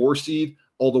from the 4 seed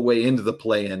all the way into the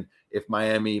play-in if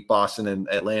Miami, Boston, and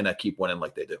Atlanta keep winning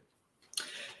like they do.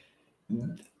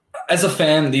 As a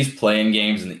fan, these play-in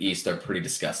games in the East are pretty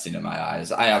disgusting in my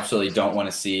eyes. I absolutely don't want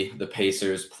to see the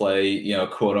Pacers play,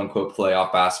 quote-unquote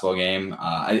playoff basketball game.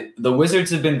 The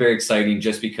Wizards have been very exciting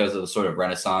just because of the sort of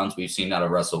renaissance we've seen out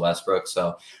of Russell Westbrook.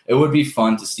 So it would be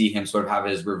fun to see him sort of have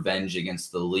his revenge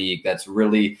against the league that's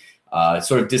really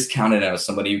sort of discounted as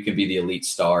somebody who could be the elite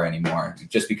star anymore,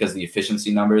 just because of the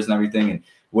efficiency numbers and everything. And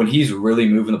when he's really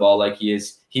moving the ball like he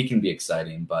is, he can be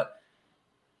exciting. But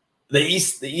the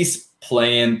East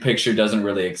play-in picture doesn't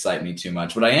really excite me too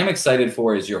much. What I am excited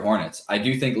for is your Hornets. I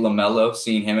do think LaMelo,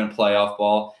 seeing him in playoff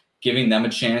ball, giving them a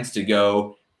chance to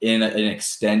go in an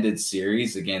extended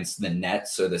series against the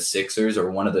Nets or the Sixers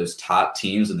or one of those top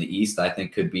teams in the East, I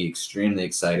think could be extremely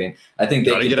exciting. I think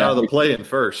they got to get out of the play-in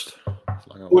first.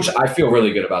 Which I feel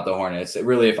really good about the Hornets.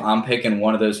 Really, if I'm picking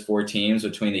one of those 4 teams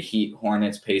between the Heat,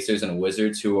 Hornets, Pacers, and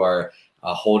Wizards who are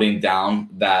holding down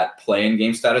that play-in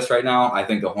game status right now, I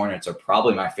think the Hornets are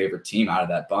probably my favorite team out of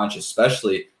that bunch,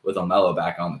 especially with LaMelo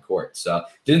back on the court. So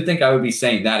didn't think I would be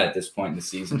saying that at this point in the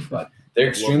season, but they're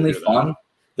extremely fun.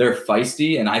 They're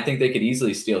feisty, and I think they could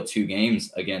easily steal 2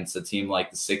 games against a team like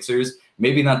the Sixers.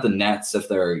 Maybe not the Nets if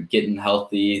they're getting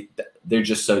healthy. They're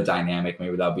just so dynamic.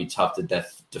 Maybe that would be tough to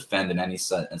defend in any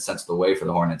sense of the way for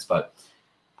the Hornets, but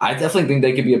I definitely think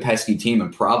they could be a pesky team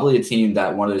and probably a team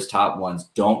that one of those top ones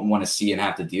don't want to see and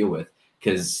have to deal with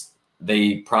because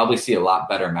they probably see a lot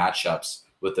better matchups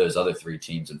with those other 3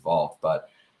 teams involved. But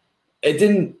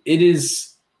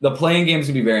the playing game is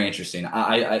going to be very interesting.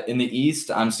 I in the East,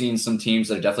 I'm seeing some teams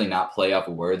that are definitely not playoff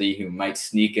worthy who might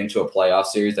sneak into a playoff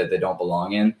series that they don't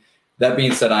belong in. That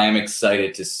being said, I am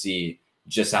excited to see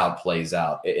just how it plays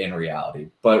out in reality.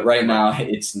 But right now,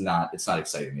 it's not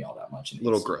exciting me all that much. A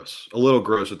little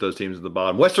gross with those teams at the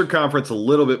bottom. Western Conference, a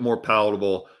little bit more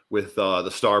palatable with the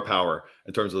star power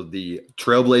in terms of the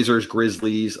Trailblazers,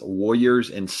 Grizzlies, Warriors,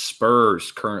 and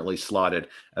Spurs currently slotted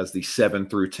as the 7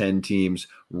 through 10 teams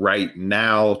right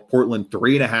now. Portland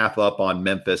 3.5 up on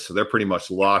Memphis, so they're pretty much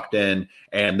locked in,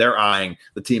 and they're eyeing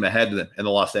the team ahead of them in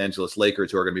the Los Angeles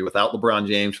Lakers, who are going to be without LeBron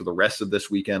James for the rest of this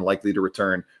weekend, likely to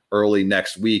return early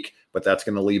next week, but that's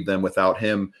going to leave them without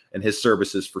him and his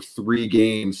services for 3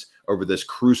 games over this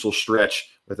crucial stretch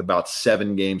with about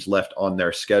 7 games left on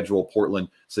their schedule. Portland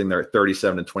sitting there at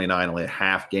 37-29, only a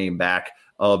half game back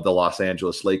of the Los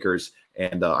Angeles Lakers.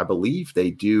 And I believe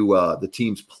they do the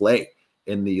teams play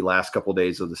in the last couple of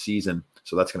days of the season.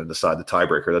 So that's going to decide the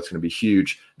tiebreaker. That's going to be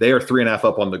huge. They are 3.5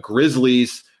 up on the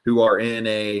Grizzlies, who are in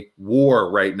a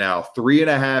war right now.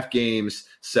 3.5 games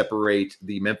separate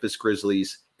the Memphis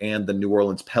Grizzlies and the New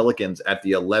Orleans Pelicans at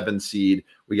the 11 seed.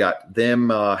 We got them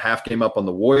half game up on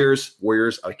the Warriors.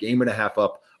 Warriors a game and a half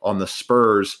up on the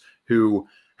Spurs, who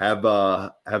have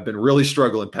been really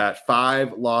struggling, Pat.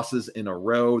 5 losses in a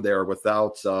row. They're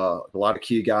without a lot of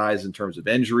key guys in terms of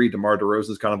injury. DeMar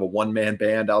DeRozan is kind of a one-man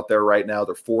band out there right now.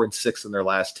 They're 4-6 in their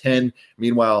last 10.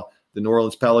 Meanwhile, the New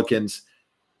Orleans Pelicans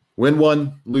win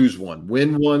 1, lose 1.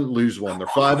 Win 1, lose 1. They're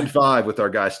 5-5 with our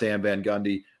guy Stan Van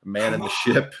Gundy, man in the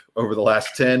ship over the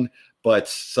last 10. But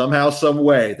somehow, some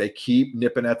way, they keep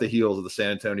nipping at the heels of the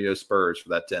San Antonio Spurs for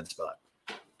that 10 spot.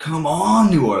 Come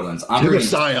on, New Orleans. Give me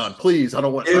Zion, please. I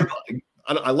don't want.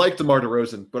 I like DeMar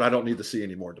DeRozan, but I don't need to see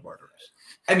any more DeMar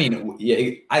DeRozan. I mean,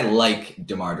 yeah, I like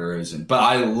DeMar DeRozan, but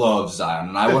I love Zion,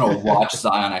 and I want to watch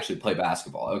Zion actually play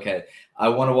basketball. Okay, I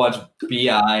want to watch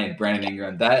Bi and Brandon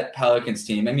Ingram. That Pelicans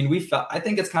team. I mean, I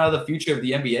think it's kind of the future of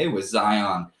the NBA with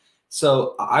Zion.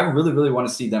 So I really, really want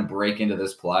to see them break into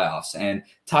this playoffs and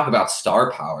talk about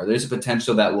star power. There's a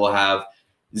potential that we'll have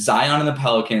Zion and the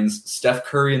Pelicans, Steph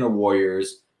Curry and the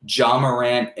Warriors, Ja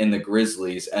Morant and the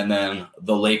Grizzlies, and then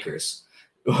the Lakers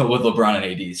with LeBron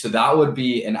and AD. So that would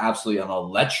be an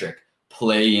electric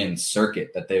play-in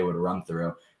circuit that they would run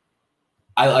through.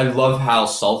 I love how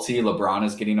salty LeBron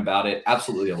is getting about it.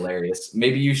 Absolutely hilarious.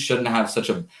 Maybe you shouldn't have such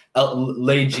a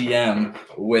lay GM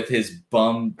with his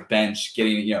bum bench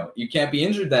getting, you can't be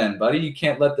injured then, buddy. You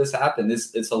can't let this happen.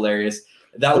 It's hilarious.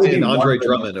 That would be Andre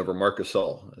Drummond over Marc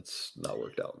Gasol. It's not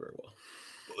worked out very well.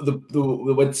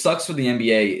 What sucks for the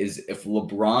NBA is if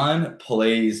LeBron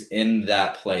plays in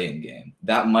that play-in game,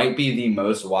 that might be the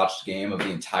most watched game of the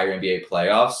entire NBA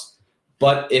playoffs.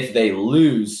 But if they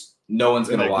lose, no one's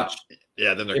going to watch.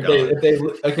 Yeah, then they're gone.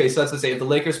 Okay, so that's to say, if the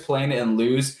Lakers play in it and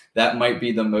lose, that might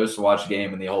be the most watched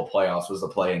game in the whole playoffs was the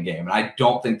play-in game. And I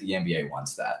don't think the NBA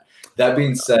wants that. That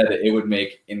being said, it would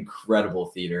make incredible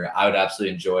theater. I would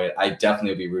absolutely enjoy it. I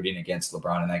definitely would be rooting against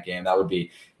LeBron in that game. That would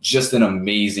be just an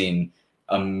amazing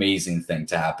thing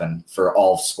to happen for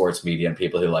all sports media and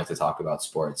people who like to talk about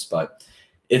sports. But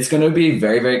it's going to be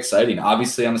very, very exciting.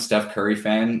 Obviously, I'm a Steph Curry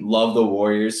fan. Love the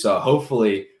Warriors. So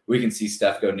hopefully we can see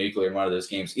Steph go nuclear in one of those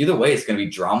games. Either way, it's going to be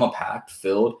drama-packed,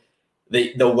 filled.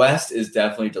 The West is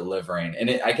definitely delivering.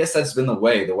 And I guess that's been the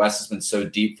way. The West has been so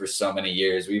deep for so many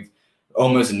years. We've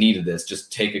almost needed this.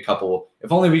 Just take a couple.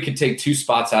 If only we could take 2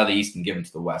 spots out of the East and give them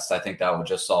to the West, I think that would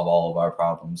just solve all of our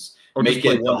problems. Or make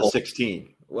it 1 to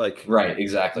 16. Right,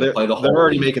 exactly. Play the whole. They're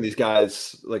already making these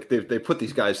guys they put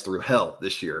these guys through hell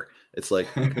this year. It's like,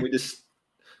 can we just?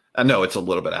 I know it's a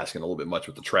little bit asking a little bit much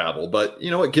with the travel, but you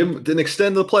know what? Then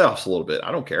extend the playoffs a little bit. I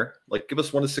don't care. Give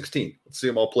us 1 to 16. Let's see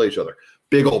them all play each other.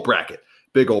 Big old bracket.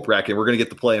 We're going to get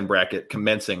the play-in bracket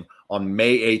commencing on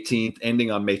May 18th,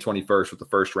 ending on May 21st with the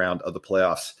first round of the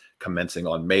playoffs commencing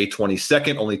on May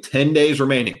 22nd. Only 10 days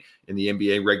remaining in the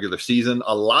NBA regular season.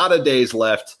 A lot of days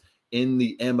left in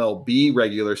the MLB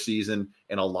regular season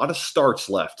and a lot of starts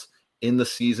left in the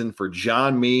season for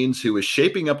John Means, who is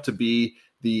shaping up to be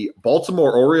the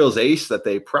Baltimore Orioles ace that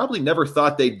they probably never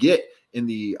thought they'd get in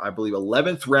the, I believe,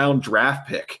 11th round draft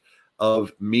pick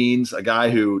of Means, a guy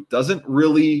who doesn't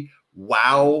really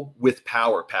wow with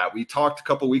power, Pat. We talked a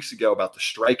couple weeks ago about the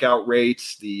strikeout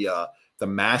rates, the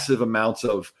massive amounts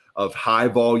of high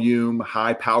volume,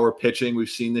 high power pitching we've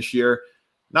seen this year.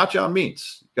 Not John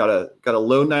Means. Got a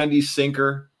low 90s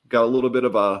sinker, got a little bit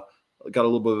of an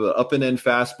up and in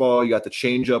fastball. You got the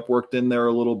changeup worked in there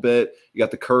a little bit. You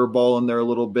got the curveball in there a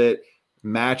little bit.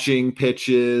 Matching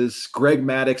pitches, Greg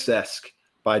Maddux-esque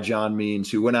by John Means,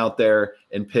 who went out there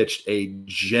and pitched a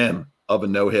gem of a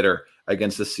no-hitter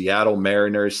against the Seattle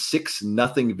Mariners.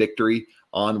 6-0 victory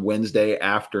on Wednesday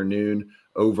afternoon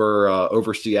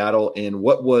over Seattle in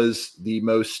what was the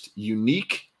most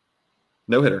unique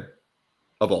no-hitter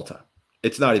of all time.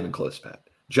 It's not even close, Pat.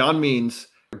 John Means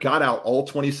got out all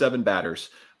 27 batters,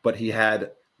 but he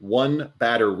had one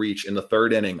batter reach in the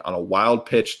 3rd inning on a wild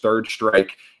pitch, 3rd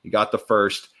strike. He got the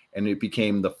first, and it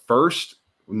became the first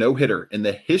no-hitter in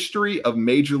the history of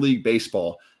Major League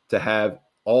Baseball to have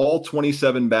all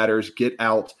 27 batters get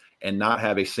out and not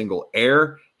have a single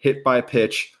error, hit by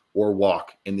pitch, or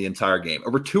walk in the entire game.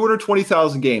 Over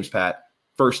 220,000 games, Pat.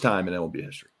 First time in MLB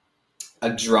history. A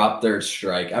drop 3rd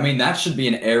strike. I mean, that should be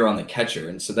an error on the catcher,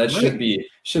 and so that should be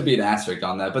an asterisk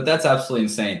on that. But that's absolutely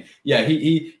insane. Yeah,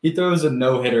 he throws a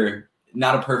no-hitter,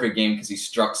 not a perfect game because he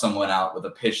struck someone out with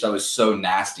a pitch that was so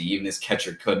nasty, even his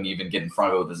catcher couldn't even get in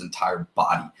front of it with his entire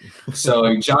body.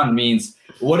 So John Means,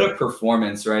 what a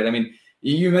performance, right? I mean,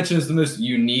 you mentioned it's the most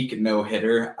unique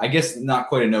no-hitter. I guess not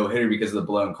quite a no-hitter because of the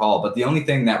blown call, but the only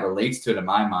thing that relates to it in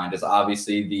my mind is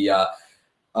obviously the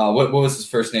what was his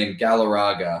first name?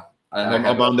 Galarraga.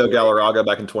 Armando Galarraga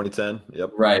back in 2010.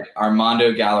 Yep. Right.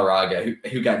 Armando Galarraga,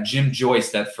 who got Jim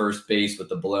Joyce at first base with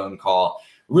the blown call.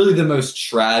 Really the most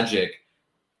tragic,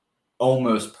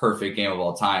 almost perfect game of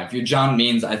all time. If you're John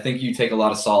Means, I think you take a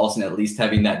lot of solace in at least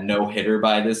having that no-hitter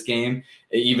by this game,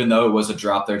 even though it was a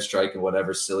drop 3rd strike and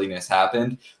whatever silliness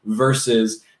happened,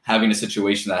 versus having a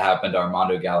situation that happened to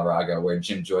Armando Galarraga where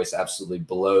Jim Joyce absolutely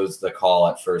blows the call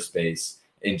at first base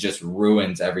and just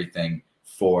ruins everything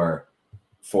for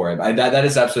him. That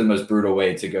is absolutely the most brutal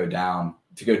way to go down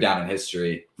in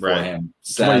history for him.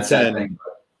 2010,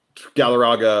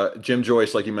 Galarraga, Jim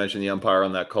Joyce, like you mentioned, the umpire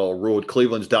on that call, ruled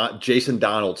Cleveland's Jason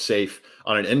Donald safe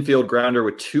on an infield grounder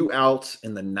with 2 outs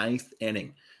in the 9th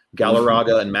inning.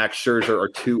 Galarraga and Max Scherzer are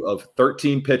 2 of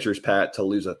 13 pitchers, Pat, to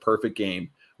lose a perfect game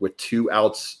with 2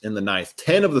 outs in the 9th.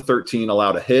 10 of the 13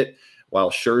 allowed a hit, while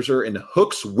Scherzer and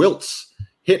Hooks Wiltz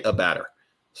hit a batter.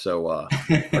 So our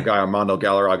guy Armando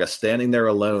Galarraga standing there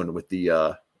alone with the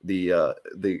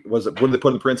was it, what did they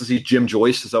put in parentheses? Jim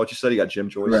Joyce. Is that what you said? He got Jim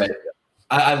Joyce. Right.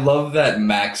 I love that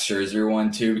Max Scherzer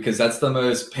one too, because that's the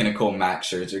most pinnacle Max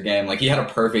Scherzer game. Like he had a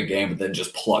perfect game, but then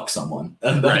just plucked someone.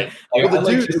 Right. Well,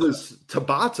 the dude, it was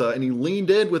Tabata, and he leaned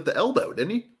in with the elbow,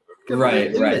 didn't he? Right.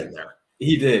 In there.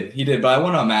 He did. But I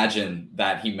want to imagine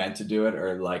that he meant to do it,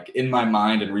 or like in my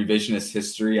mind and revisionist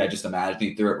history, I just imagine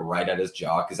he threw it right at his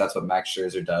jaw because that's what Max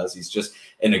Scherzer does. He's just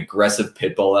an aggressive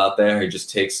pit bull out there. He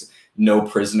just takes no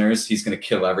prisoners. He's going to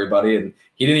kill everybody. And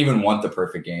he didn't even want the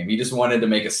perfect game. He just wanted to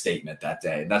make a statement that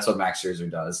day. And that's what Max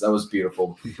Scherzer does. That was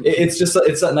beautiful.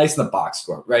 It's nice in the box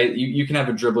score, right? You can have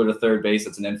a dribbler to third base.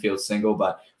 That's an infield single,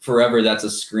 but forever that's a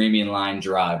screaming line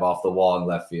drive off the wall in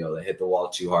left field. It hit the wall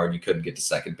too hard. You couldn't get to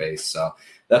second base. So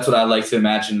that's what I like to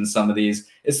imagine in some of these.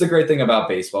 It's the great thing about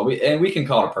baseball. We can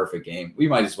call it a perfect game. We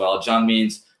might as well. John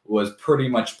Means was pretty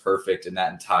much perfect in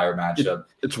that entire matchup.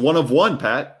 It's one of one,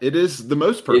 Pat. It is the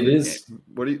most perfect. It is.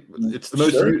 Game. It's the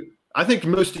most. Sure. I think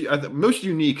most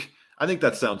unique. I think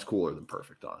that sounds cooler than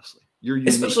perfect, honestly.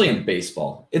 Especially in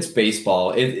baseball. It's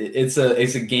baseball. It's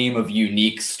a game of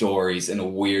unique stories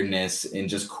and weirdness and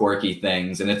just quirky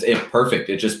things, and it's perfect.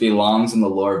 It just belongs in the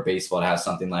lore of baseball to have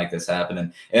something like this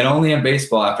happen. And only in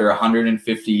baseball, after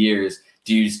 150 years,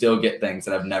 do you still get things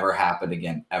that have never happened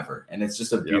again ever. And it's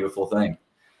just a beautiful thing.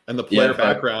 And the player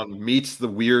background meets the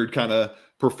weird kind of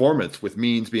performance with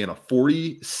Means being a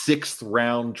 46th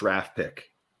round draft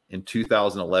pick in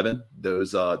 2011.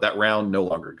 That round no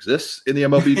longer exists in the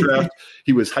MLB draft.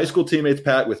 He was high school teammates,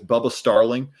 Pat, with Bubba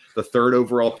Starling, the 3rd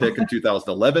overall pick in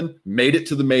 2011, made it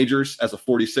to the majors as a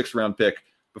 46th round pick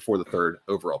before the 3rd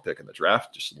overall pick in the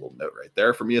draft. Just a little note right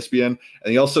there from ESPN.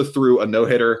 And he also threw a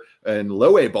no-hitter in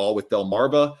low A ball with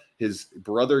Delmarva. His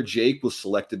brother Jake was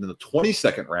selected in the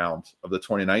 22nd round of the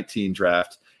 2019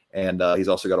 draft. And he's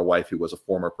also got a wife who was a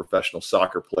former professional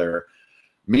soccer player.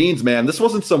 Means, man, this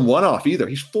wasn't some one-off either.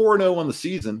 He's 4-0 on the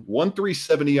season,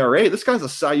 1.37 ERA. This guy's a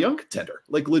Cy Young contender,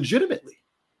 like legitimately.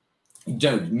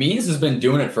 Means has been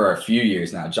doing it for a few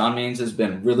years now. John Means has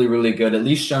been really, really good, at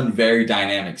least shown very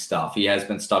dynamic stuff. He has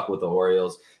been stuck with the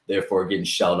Orioles, therefore getting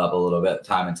shelled up a little bit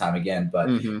time and time again. But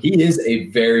he is a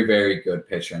very, very good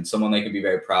pitcher and someone they can be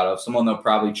very proud of, someone they'll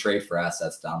probably trade for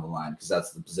assets down the line because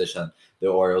that's the position the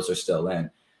Orioles are still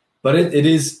in. But it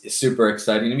is super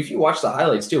exciting. And if you watch the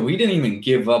highlights too, we didn't even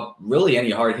give up really any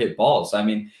hard hit balls. I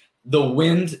mean, the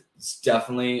wind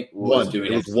definitely was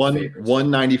doing it.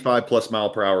 195 plus mile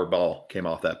per hour ball came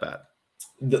off that bat.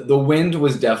 The wind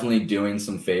was definitely doing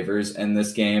some favors in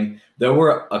this game. There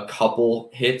were a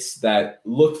couple hits that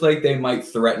looked like they might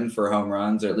threaten for home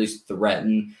runs, or at least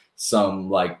threaten some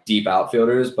like deep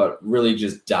outfielders, but really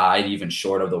just died even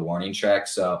short of the warning track.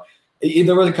 So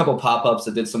there was a couple pop-ups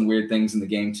that did some weird things in the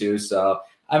game too. So,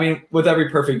 I mean, with every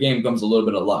perfect game comes a little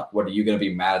bit of luck. What are you going to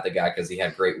be mad at the guy because he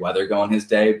had great weather going his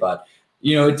day? But,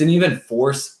 you know, it didn't even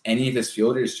force any of his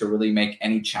fielders to really make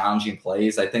any challenging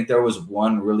plays. I think there was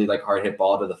one really like hard hit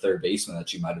ball to the third baseman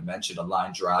that you might have mentioned, a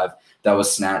line drive that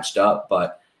was snatched up.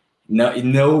 But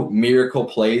no miracle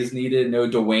plays needed. No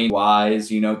Dwayne Wise,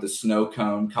 the snow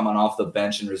cone coming off the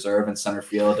bench in reserve in center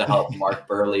field to help Mark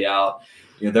Burley out.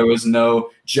 There was no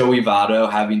Joey Votto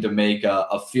having to make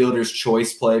a fielder's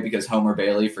choice play because Homer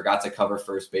Bailey forgot to cover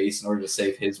first base in order to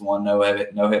save his one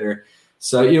no-hitter.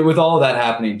 So, with all of that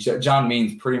happening, John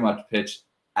Means pretty much pitched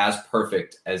as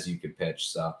perfect as you could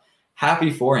pitch. So happy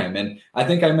for him. And I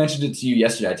think I mentioned it to you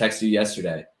yesterday. I texted you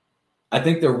yesterday. I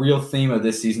think the real theme of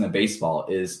this season of baseball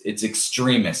is it's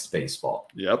extremist baseball.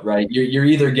 Yep. Right? You're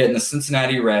either getting the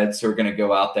Cincinnati Reds who are going to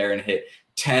go out there and hit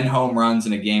 10 home runs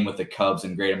in a game with the Cubs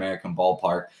in Great American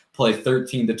Ballpark, play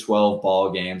 13 to 12 ball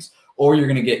games, or you're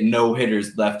going to get no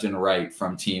hitters left and right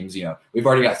from teams. We've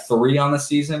already got 3 on the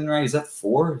season, right? Is that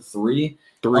 4? 3?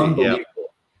 3, Unbelievable. Yeah.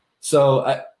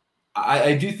 So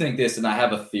I do think this, and I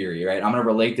have a theory, right? I'm going to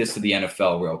relate this to the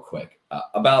NFL real quick.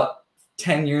 About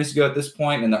 10 years ago at this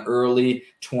point, in the early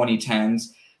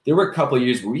 2010s, there were a couple of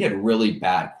years where we had really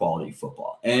bad quality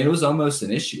football, and it was almost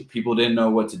an issue. People didn't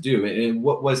know what to do. And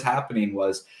what was happening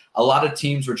was a lot of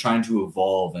teams were trying to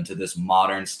evolve into this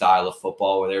modern style of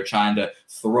football where they're trying to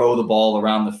throw the ball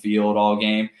around the field all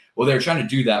game. Well, they're trying to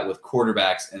do that with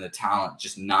quarterbacks and the talent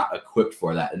just not equipped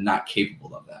for that and not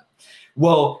capable of that.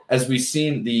 Well, as we've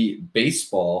seen the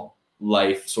baseball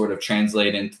life sort of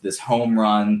translate into this home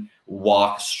run,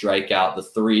 walk, strikeout, the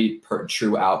 3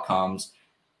 true outcomes,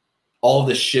 all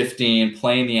the shifting,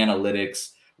 playing the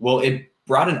analytics. Well, it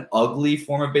brought an ugly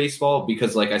form of baseball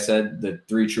because, like I said, the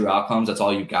 3 true outcomes, that's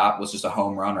all you got was just a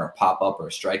home run or a pop-up or a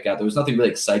strikeout. There was nothing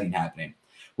really exciting happening.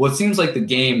 Well, it seems like the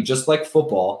game, just like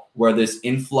football, where this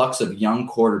influx of young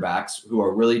quarterbacks who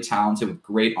are really talented with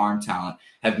great arm talent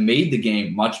have made the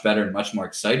game much better and much more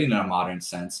exciting in a modern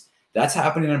sense. That's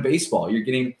happening in baseball. You're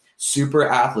getting super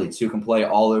athletes who can play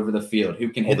all over the field, who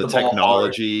can hit the ball.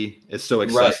 Technology is so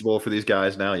accessible for these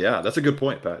guys now. Yeah, that's a good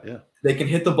point, Pat. Yeah. They can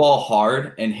hit the ball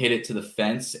hard and hit it to the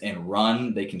fence and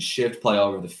run. They can shift, play all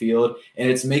over the field, and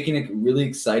it's making it really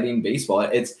exciting baseball.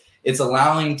 It's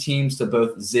allowing teams to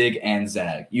both zig and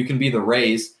zag. You can be the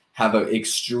Rays, have an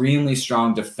extremely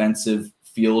strong defensive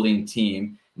fielding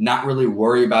team, not really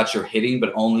worry about your hitting,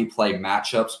 but only play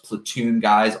matchups, platoon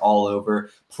guys all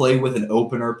over, play with an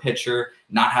opener pitcher,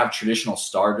 not have traditional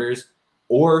starters.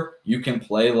 Or you can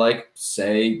play like,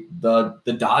 say, the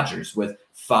Dodgers with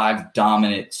 5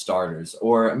 dominant starters.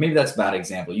 Or maybe that's a bad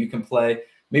example. You can play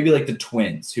maybe like the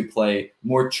Twins, who play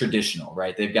more traditional,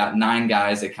 right? They've got 9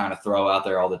 guys they kind of throw out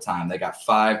there all the time. They got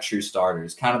 5 true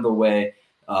starters, kind of the way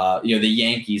the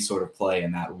Yankees sort of play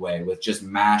in that way, with just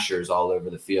mashers all over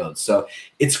the field. So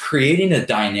it's creating a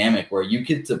dynamic where you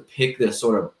get to pick this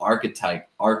sort of archetype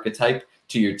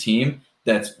to your team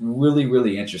that's really,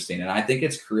 really interesting. And I think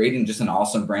it's creating just an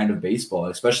awesome brand of baseball,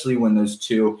 especially when those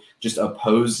two just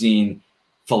opposing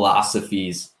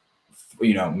philosophies,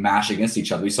 mash against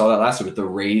each other. We saw that last year with the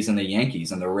Rays and the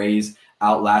Yankees, and the Rays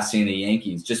outlasting the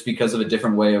Yankees just because of a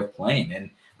different way of playing. And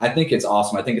I think it's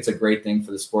awesome. I think it's a great thing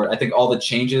for the sport. I think all the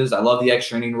changes, I love the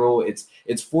extra inning rule.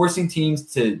 It's forcing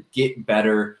teams to get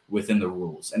better within the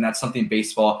rules. And that's something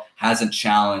baseball hasn't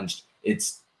challenged.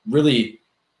 It's really,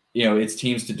 it's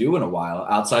teams to do in a while,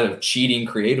 outside of cheating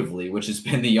creatively, which has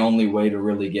been the only way to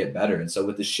really get better. And so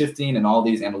with the shifting and all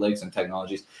these analytics and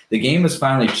technologies, the game is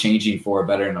finally changing for a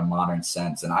better in a modern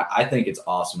sense. And I think it's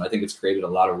awesome. I think it's created a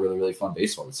lot of really, really fun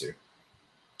baseball this year.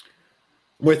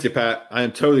 I'm with you, Pat. I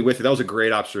am totally with you. That was a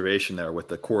great observation there with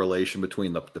the correlation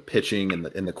between the pitching and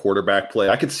the quarterback play.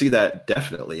 I could see that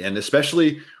definitely. And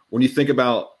especially when you think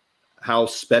about how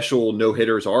special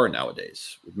no-hitters are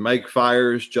nowadays. Mike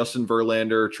Fiers, Justin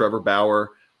Verlander, Trevor Bauer.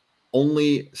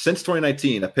 Only since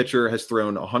 2019, a pitcher has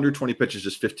thrown 120 pitches,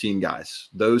 just 15 guys.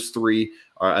 Those 3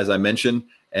 are, as I mentioned,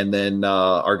 and then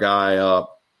our guy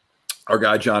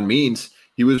John Means,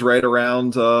 he was right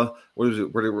around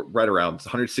right around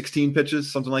 116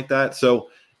 pitches, something like that. So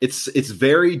it's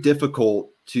very difficult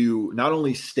to not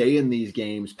only stay in these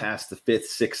games past the 5th,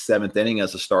 6th, 7th inning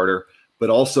as a starter, but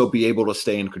also be able to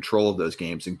stay in control of those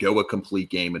games and go a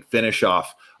complete game and finish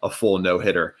off a full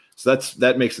no-hitter. So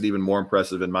that makes it even more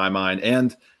impressive in my mind.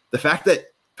 And the fact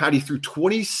that Patty threw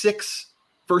 26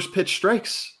 first pitch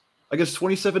strikes against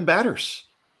 27 batters,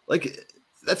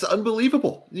 that's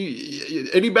unbelievable.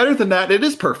 Any better than that, it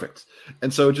is perfect.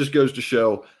 And so it just goes to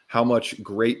show how much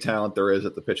great talent there is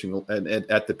at the pitching and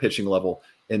at the pitching level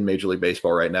in Major League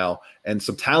Baseball right now. And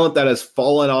some talent that has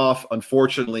fallen off,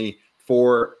 unfortunately,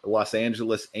 for Los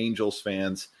Angeles Angels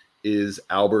fans is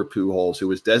Albert Pujols, who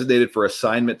was designated for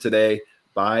assignment today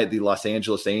by the Los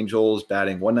Angeles Angels,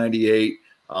 batting 198,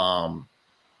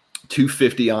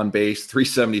 250 on base,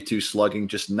 372 slugging,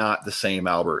 just not the same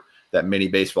Albert that many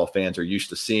baseball fans are used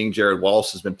to seeing. Jared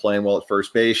Wallace has been playing well at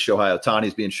first base. Shohei Ohtani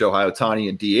is being Shohei Ohtani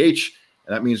in DH,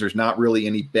 and that means there's not really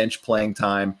any bench playing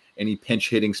time, any pinch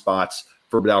hitting spots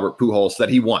for Albert Pujols that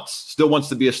he still wants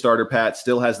to be a starter, Pat,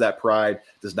 still has that pride,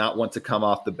 does not want to come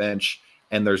off the bench.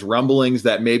 And there's rumblings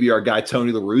that maybe our guy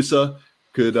Tony La Russa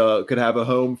could have a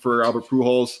home for Albert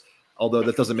Pujols, although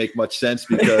that doesn't make much sense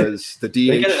because the DH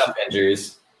they get enough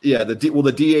injuries. Yeah, the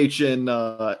DH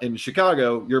in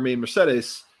Chicago, Yermin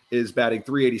Mercedes, is batting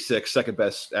 386, second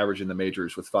best average in the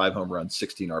majors with 5 home runs,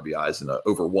 16 RBIs, and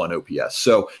over 1 OPS.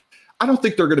 So I don't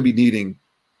think they're going to be needing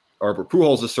Albert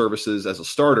Pujols' services as a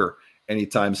starter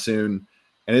anytime soon.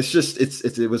 And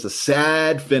it was a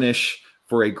sad finish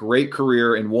for a great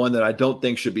career, and one that I don't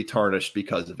think should be tarnished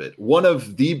because of it. One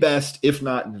of the best, if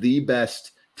not the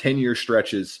best, 10-year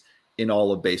stretches in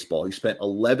all of baseball. He spent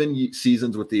 11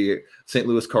 seasons with the St.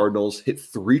 Louis Cardinals, hit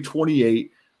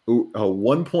 328, a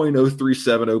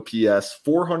 1.037 OPS,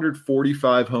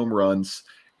 445 home runs,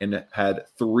 and had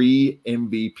 3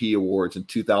 MVP awards in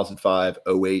 2005,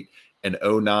 08, and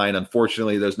 09.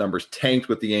 Unfortunately, those numbers tanked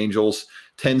with the Angels.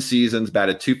 10 seasons,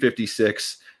 batted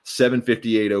 256,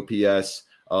 758 OPS,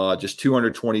 just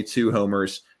 222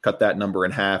 homers, cut that number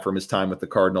in half from his time with the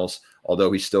Cardinals,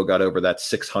 although he still got over that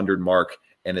 600 mark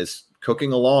and is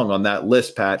cooking along on that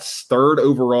list, Pat. 3rd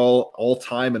overall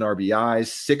all-time in RBIs,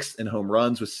 6th in home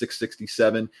runs with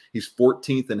 667. He's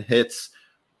 14th in hits.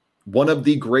 One of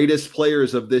the greatest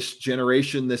players of this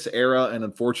generation, this era, and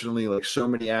unfortunately, like so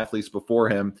many athletes before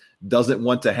him, doesn't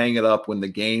want to hang it up when the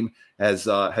game has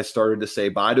started to say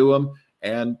bye to him.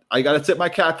 And I got to tip my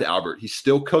cap to Albert. He's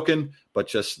still cooking, but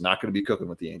just not going to be cooking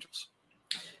with the Angels.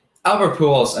 Albert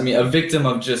Pujols, a victim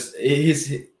of just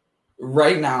his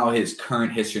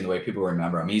current history and the way people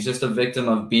remember him. He's just a victim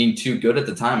of being too good at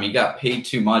the time. He got paid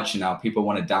too much, and now people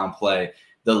want to downplay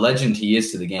the legend he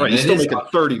is to the game. Right, he's still making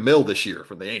 $30 million this year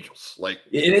from the Angels. Like,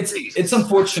 it's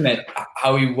unfortunate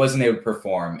how he wasn't able to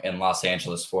perform in Los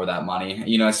Angeles for that money.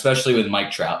 You know, especially with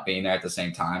Mike Trout being there at the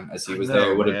same time as he was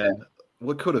there.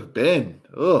 What could have been?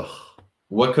 Ugh.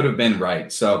 What could have been,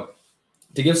 right? So,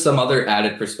 to give some other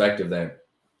added perspective there,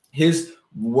 his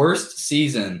worst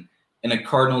season in a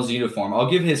Cardinals uniform, I'll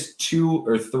give his 2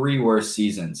 or 3 worst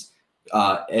seasons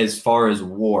as far as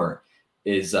WAR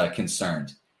is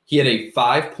concerned. He had a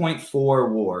 5.4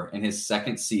 WAR in his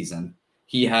second season.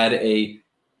 He had a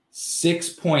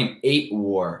 6.8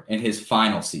 WAR in his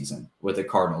final season with the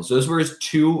Cardinals. Those were his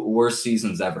 2 worst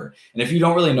seasons ever. And if you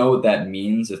don't really know what that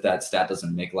means, if that stat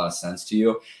doesn't make a lot of sense to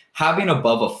you, having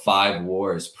above a 5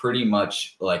 WAR is pretty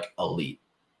much like elite.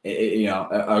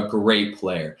 A great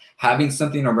player. Having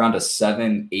something around a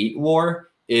 7-8 WAR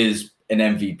is an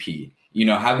MVP. You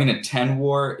know, having a 10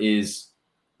 WAR is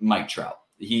Mike Trout.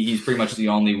 He's pretty much the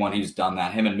only one who's done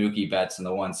that. Him and Mookie Betts in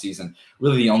the one season,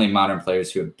 really the only modern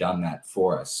players who have done that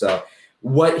for us. So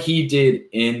what he did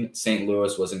in St.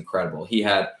 Louis was incredible. He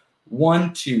had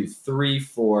 1, 2, 3,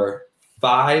 4,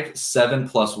 5,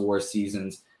 7+ WAR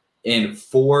seasons in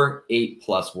 4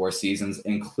 8+ WAR seasons,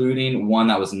 including one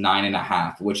that was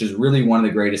 9.5, which is really one of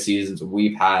the greatest seasons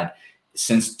we've had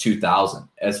since 2000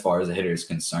 as far as a hitter is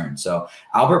concerned. So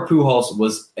Albert Pujols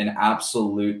was an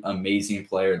absolute amazing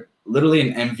player, literally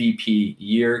an MVP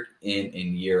year in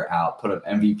and year out, put up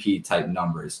MVP type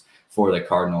numbers for the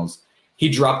Cardinals. He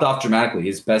dropped off dramatically.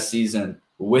 His best season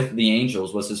with the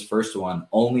Angels was his first one,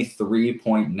 only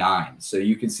 3.9. So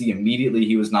you could see immediately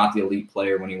he was not the elite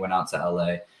player when he went out to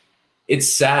LA.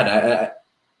 It's sad.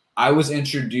 I was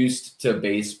introduced to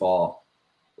baseball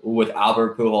with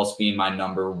Albert Pujols being my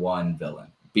number one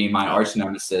villain, being my arch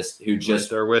nemesis who just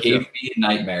gave me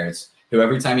nightmares, who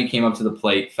every time he came up to the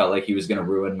plate felt like he was going to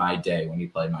ruin my day when he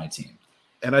played my team.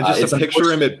 And I just picture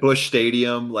him at Busch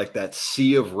Stadium, like that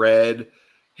sea of red,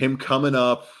 him coming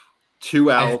up,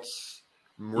 2 outs,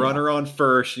 runner on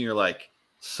first, and you're like,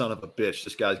 son of a bitch,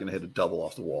 this guy's going to hit a double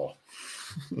off the wall.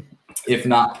 If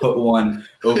not put one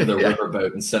over the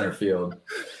riverboat in center field.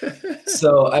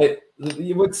 So I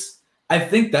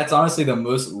think that's honestly the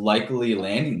most likely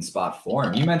landing spot for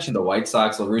him. You mentioned the White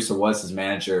Sox. La Russa was his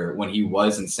manager when he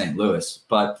was in St. Louis.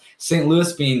 But St.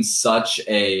 Louis being such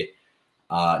a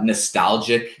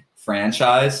nostalgic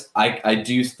franchise, I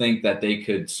do think that they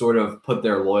could sort of put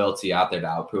their loyalty out there to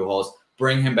Albert Pujols,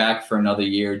 bring him back for another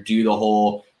year, do the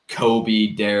whole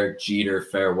Kobe, Derek Jeter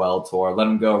farewell tour, let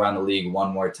him go around the league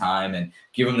one more time and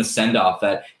give him the send-off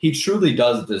that he truly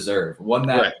does deserve. One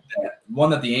that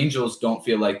the Angels don't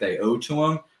feel like they owe to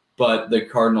him, but the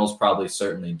Cardinals probably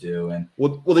certainly do. And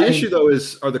the issue though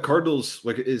is, are the Cardinals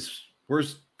where's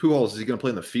Pujols? Is he going to play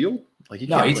in the field? He's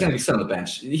going to be sitting on the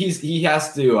bench. He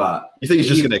has to. You think he's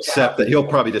just going to accept that? He'll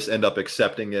probably just end up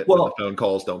accepting it when the phone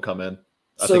calls don't come in.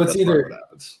 I think it's either. What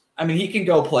happens. I mean, he can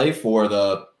go play for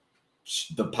the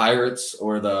Pirates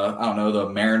or the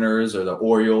Mariners or the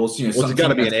Orioles. He's got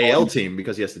to be an AL team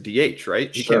because he has to DH,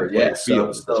 right? He can't play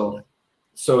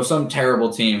So some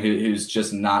terrible team who's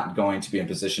just not going to be in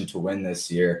position to win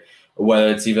this year, whether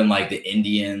it's even like the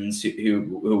Indians who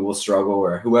will struggle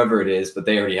or whoever it is, but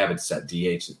they already have it set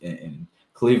DH in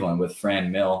Cleveland with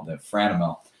Franmil.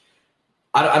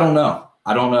 I don't know.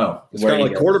 It's kind of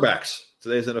like quarterbacks.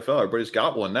 Today's NFL, everybody's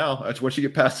got one now. Once you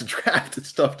get past the draft,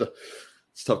 it's tough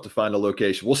to find a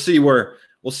location. We'll see where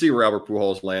Albert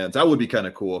Pujols lands. That would be kind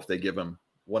of cool if they give him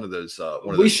one of those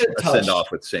send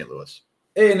off with St. Louis.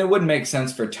 And it wouldn't make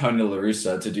sense for Tony La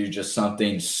Russa to do just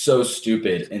something so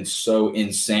stupid and so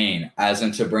insane as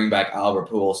in to bring back Albert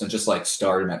Pujols and just like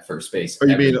start him at first base. Or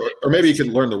maybe you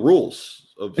can learn the rules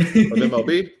of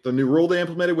MLB, the new rule they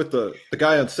implemented with the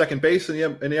guy on second base in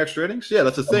the extra innings. Yeah,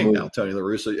 that's a thing now, Tony La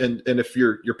Russa. And if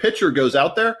your pitcher goes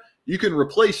out there, you can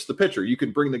replace the pitcher. You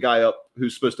can bring the guy up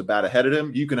who's supposed to bat ahead of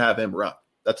him. You can have him run.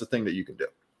 That's a thing that you can do.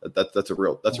 That's a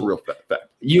real fact.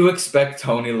 You expect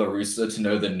Tony La Russa to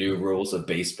know the new rules of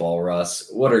baseball, Russ?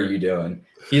 What are you doing?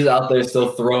 He's out there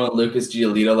still throwing Lucas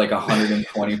Giolito like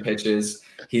 120 pitches.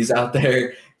 He's out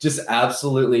there just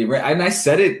absolutely. And I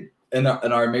said it in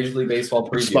our Major League Baseball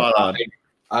preview. Spot on.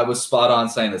 I was spot on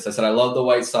saying this. I said I love the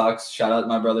White Sox. Shout out to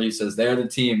my brother. He says they're the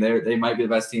team. They might be the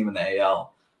best team in the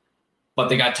AL. But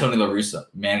they got Tony La Russa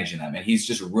managing that, man. He's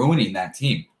just ruining that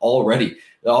team already.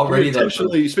 Speaking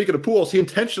of Pujols, he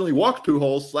intentionally walked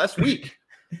Pujols last week.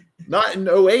 Not in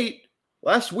 2008.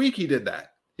 Last week he did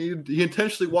that. He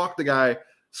intentionally walked the guy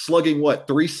slugging,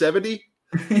 370?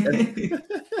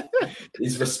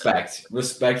 He's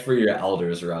respect for your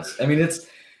elders, Russ. I mean,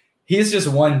 he's just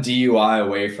one DUI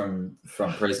away from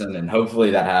prison, and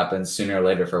hopefully that happens sooner or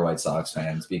later for White Sox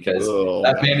fans, because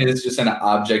that man is just an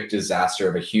object disaster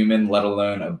of a human, let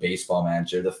alone a baseball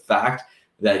manager. The fact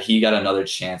that he got another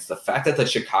chance, the fact that the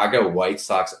Chicago White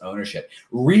Sox ownership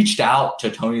reached out to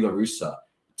Tony La Russa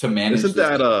to manage. Isn't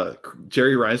that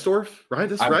Jerry Reinsdorf? Right,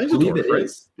 that's Reinsdorf, believe it right?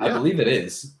 is. Yeah. I believe it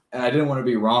is, and I didn't want to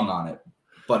be wrong on it,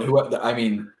 but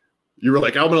you were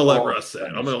like, I'm going to let Russ say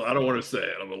it. I don't want to say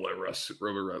it. I'm going to let Russ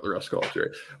call it,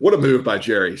 Jerry. What a move by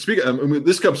Jerry.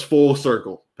 This comes full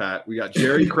circle, Pat. We got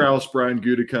Jerry Krause, Brian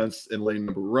Gutekunst in lane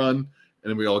number 1, and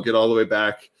then we all get all the way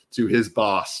back to his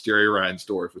boss, Jerry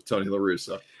Reinsdorf, with Tony La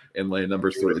Russa in lane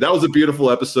number 3. That was a beautiful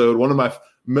episode. One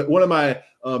of my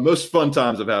most fun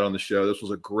times I've had on the show. This was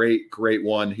a great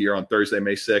one here on Thursday,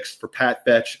 May 6th. For Pat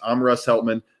Fetch, I'm Russ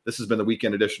Heltman. This has been the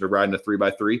weekend edition of Riding a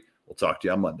 3x3. We'll talk to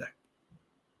you on Monday.